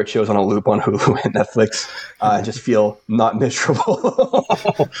my favorite shows on a loop on Hulu and Netflix and just feel not miserable.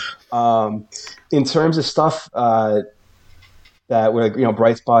 In terms of stuff that were,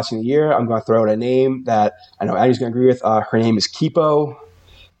 bright spots in the year, I'm going to throw out a name that I know Annie's going to agree with. Her name is Kipo.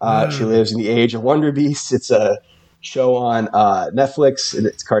 She lives in the age of Wonder Beasts. It's a show on Netflix.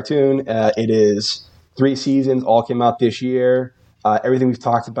 It's a cartoon. It is 3 seasons, all came out this year. Everything we've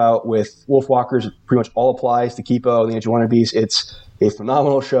talked about with Wolfwalkers pretty much all applies to Kipo and the Age of Wonder Beasts. It's a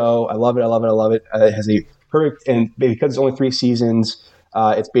phenomenal show. I love it. It has a perfect, and because it's only 3 seasons,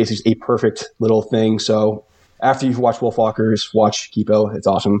 it's basically a perfect little thing. So after you've watched Wolfwalkers, watch Kipo. It's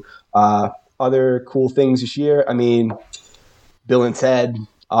awesome. Other cool things this year, I mean, Bill and Ted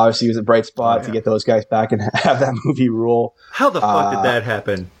obviously was a bright spot to get those guys back and have that movie rule. How the fuck did that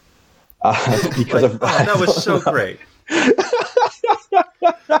happen? Because that was so great.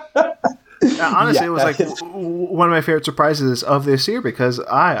 Honestly, it was like one of my favorite surprises of this year because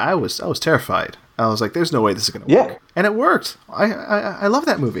I was terrified. I was like, "There's no way this is going to work," and it worked. I love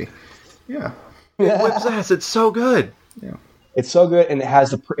that movie. Yeah, it whips ass. It's so good. Yeah, it's so good, and it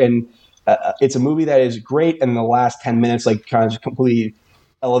has it's a movie that is great. And in the last 10 minutes, like kind of just completely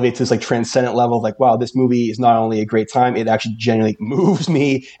elevates this like transcendent level of like, wow, this movie is not only a great time, it actually genuinely moves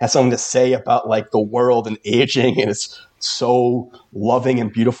me, has something to say about like the world and aging, and it's so loving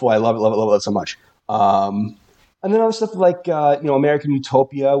and beautiful. I love it so much. And then other stuff like American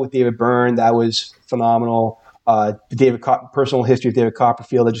Utopia with David Byrne, that was phenomenal. The personal history of David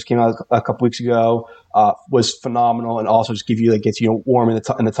Copperfield that just came out a couple weeks ago was phenomenal, and also just gets you warm in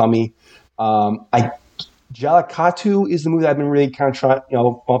the tummy. Jallikattu is the movie that I've been really kind of trying,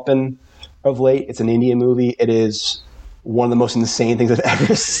 bumping of late. It's an Indian movie. It is one of the most insane things I've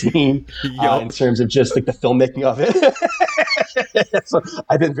ever seen in terms of just like the filmmaking of it. So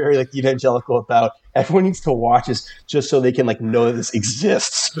I've been very like evangelical about everyone needs to watch this just so they can like know that this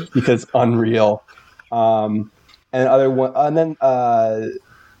exists because it's unreal. And then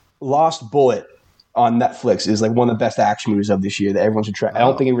Lost Bullet on Netflix is like one of the best action movies of this year that everyone should try. I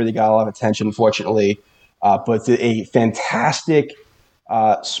don't think it really got a lot of attention, unfortunately. But it's a fantastic,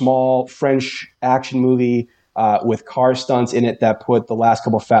 small French action movie with car stunts in it that put the last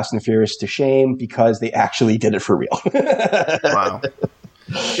couple of Fast and Furious to shame because they actually did it for real. Wow.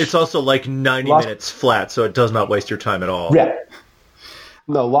 It's also like 90 minutes flat, so it does not waste your time at all. Yeah.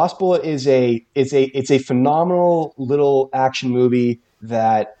 No, Lost Bullet is it's a phenomenal little action movie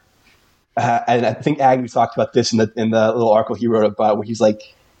that, and I think Agnew talked about this in the little article he wrote about where he's like,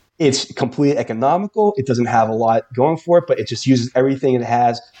 it's completely economical. It doesn't have a lot going for it, but it just uses everything it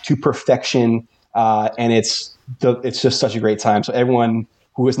has to perfection. And it's just such a great time. So everyone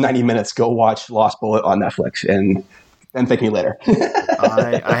who has 90 minutes, go watch Lost Bullet on Netflix and thank me later.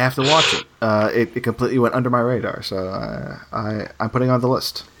 I have to watch it. It completely went under my radar, so I'm putting it on the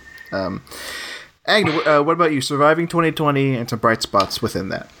list. Agnew, what about you? Surviving 2020 and some bright spots within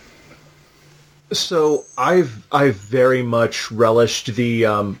that. So I've very much relished the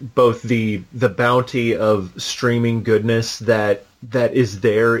both the bounty of streaming goodness that is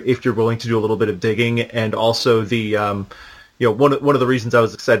there if you're willing to do a little bit of digging, and also the one of the reasons I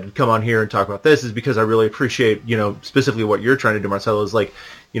was excited to come on here and talk about this is because I really appreciate specifically what you're trying to do, Marcelo, is like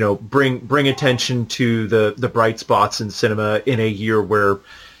bring attention to the bright spots in cinema in a year where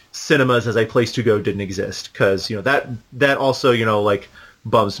cinemas as a place to go didn't exist, because that also like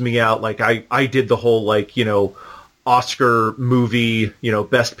bums me out. Like I did the whole Oscar movie,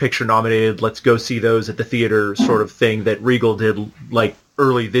 Best Picture nominated, let's go see those at the theater sort of thing that Regal did like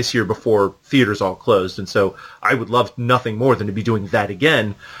early this year before theaters all closed. And so I would love nothing more than to be doing that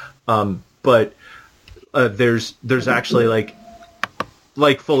again. But there's actually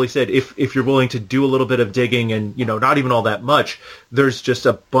like Foley said, if you're willing to do a little bit of digging and, not even all that much, there's just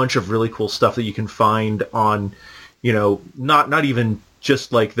a bunch of really cool stuff that you can find on, not even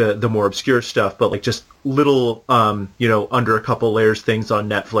just like the more obscure stuff, but like just little, under a couple layers things on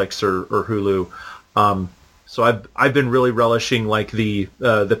Netflix or Hulu. So I've been really relishing like the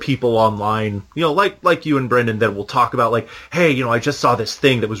people online, like you and Brendan, that will talk about like, hey, I just saw this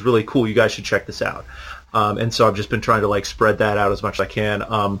thing that was really cool. You guys should check this out. And so I've just been trying to like spread that out as much as I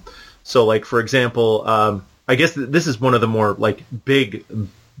can. So like, for example, I guess this is one of the more like big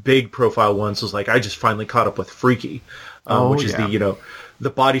profile ones, was like, I just finally caught up with Freaky, which is the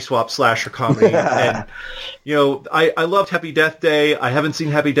body swap slasher comedy. And, I loved Happy Death Day. I haven't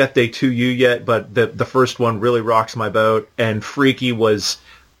seen Happy Death Day 2U yet, but the first one really rocks my boat. And Freaky was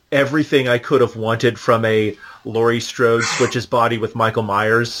everything I could have wanted from a Laurie Strode switches body with Michael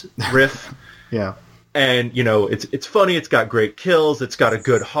Myers riff. Yeah. And, it's funny. It's got great kills. It's got a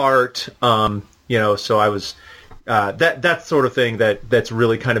good heart. So I was, that sort of thing that's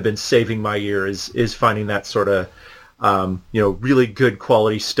really kind of been saving my year is finding that sort of, really good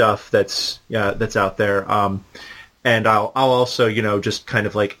quality stuff that's out there. And I'll also, just kind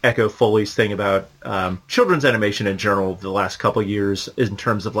of like echo Foley's thing about children's animation in general the last couple years in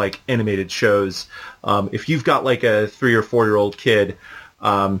terms of like animated shows. If you've got like a 3 or 4 year old kid,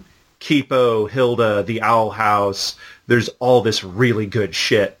 Kipo, Hilda, The Owl House, there's all this really good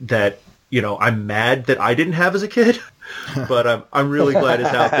shit that, I'm mad that I didn't have as a kid. But I'm really glad it's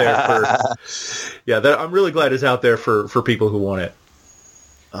out there I'm really glad it's out there for people who want it.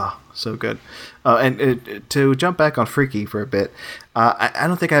 Oh, so good. And to jump back on Freaky for a bit, I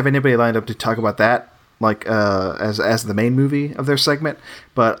don't think I have anybody lined up to talk about that, like as the main movie of their segment.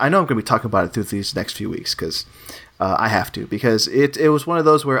 But I know I'm going to be talking about it through these next few weeks because I have to. Because it was one of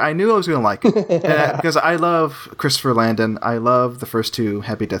those where I knew I was going to like it. Because I love Christopher Landon. I love the first 2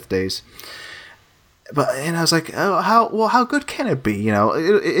 Happy Death Days. And I was like, oh, how good can it be?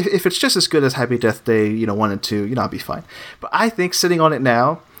 If it's just as good as Happy Death Day, 1 and 2, I'll be fine. But I think sitting on it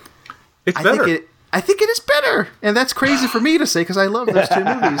now, it's better. I think it is better, and that's crazy for me to say because I love those 2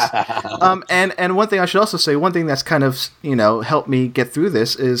 movies. And one thing I should also say, one thing that's kind of helped me get through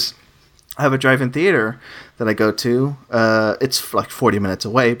this is I have a drive-in theater that I go to. It's like 40 minutes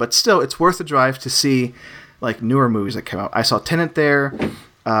away, but still, it's worth the drive to see like newer movies that came out. I saw Tenet there.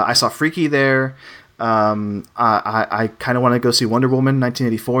 I saw Freaky there. I kind of want to go see Wonder Woman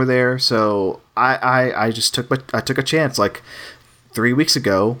 1984 there. So I just took a chance. Like 3 weeks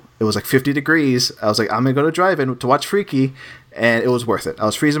ago, it was like 50 degrees. I was like, I'm going to go to drive-in to watch Freaky, and it was worth it. I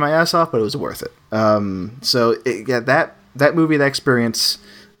was freezing my ass off, but it was worth it. That movie, that experience,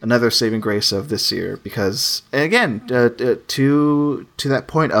 another saving grace of this year, because, and again, to that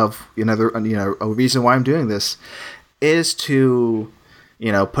point of a reason why I'm doing this is to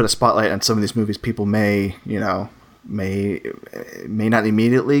put a spotlight on some of these movies people may not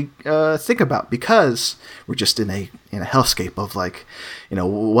immediately think about, because we're just in a hellscape of like,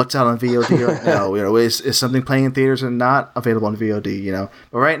 what's out on VOD right now. Is something playing in theaters and not available on VOD.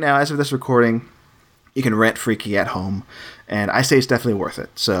 But right now, as of this recording, you can rent Freaky at home, and I say it's definitely worth it.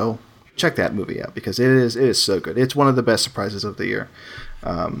 So check that movie out because it is so good. It's one of the best surprises of the year.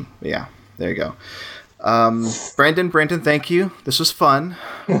 There you go. Brendan, thank you. This was fun.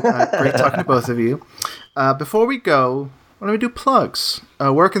 Great talking to both of you. Before we go, why don't we do plugs?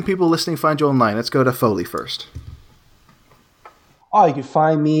 Where can people listening find you online? Let's go to Foley first. Oh, you can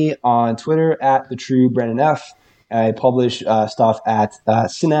find me on Twitter at @TheTrueBrendanF. I publish stuff at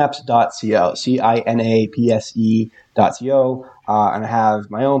synapse.co, CINAPSE.co. And I have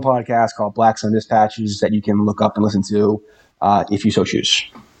my own podcast called Black Sun Dispatches that you can look up and listen to if you so choose.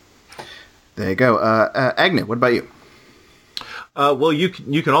 There you go. Agnew, what about you? Well, you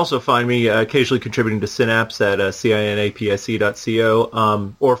can also find me occasionally contributing to Synapse at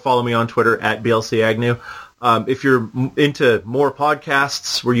CINAPSE.co, or follow me on Twitter at BLCAgnew. If you're into more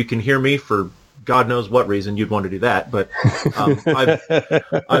podcasts where you can hear me for God knows what reason you'd want to do that, but I'm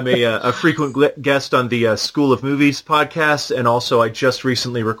a frequent guest on the School of Movies podcast, and also I just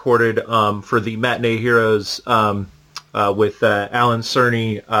recently recorded for the Matinee Heroes with Alan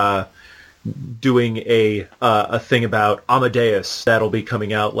Cerny doing a thing about Amadeus that'll be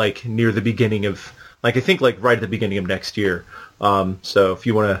coming out like near the beginning of, like, I think like right at the beginning of next year. So if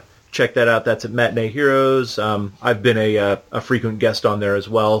you want to check that out, that's at Matinee Heroes. I've been a frequent guest on there as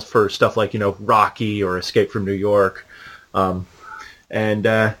well for stuff like, Rocky or Escape from New York. Also,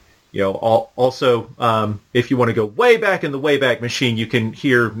 if you want to go way back in the Wayback Machine, you can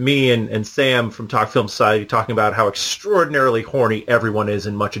hear me and Sam from Talk Film Society talking about how extraordinarily horny everyone is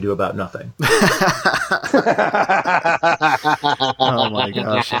in Much Ado About Nothing. Oh my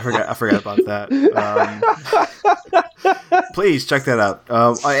gosh, I forgot about that. Please check that out.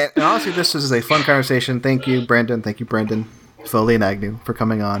 And honestly, this was a fun conversation. Thank you, Brendan. Thank you, Brendan, Foley, and Agnew for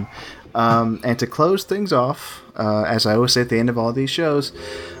coming on. And to close things off, as I always say at the end of all these shows,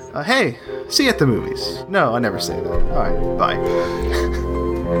 Hey, see you at the movies. No, I never say that. All right, bye.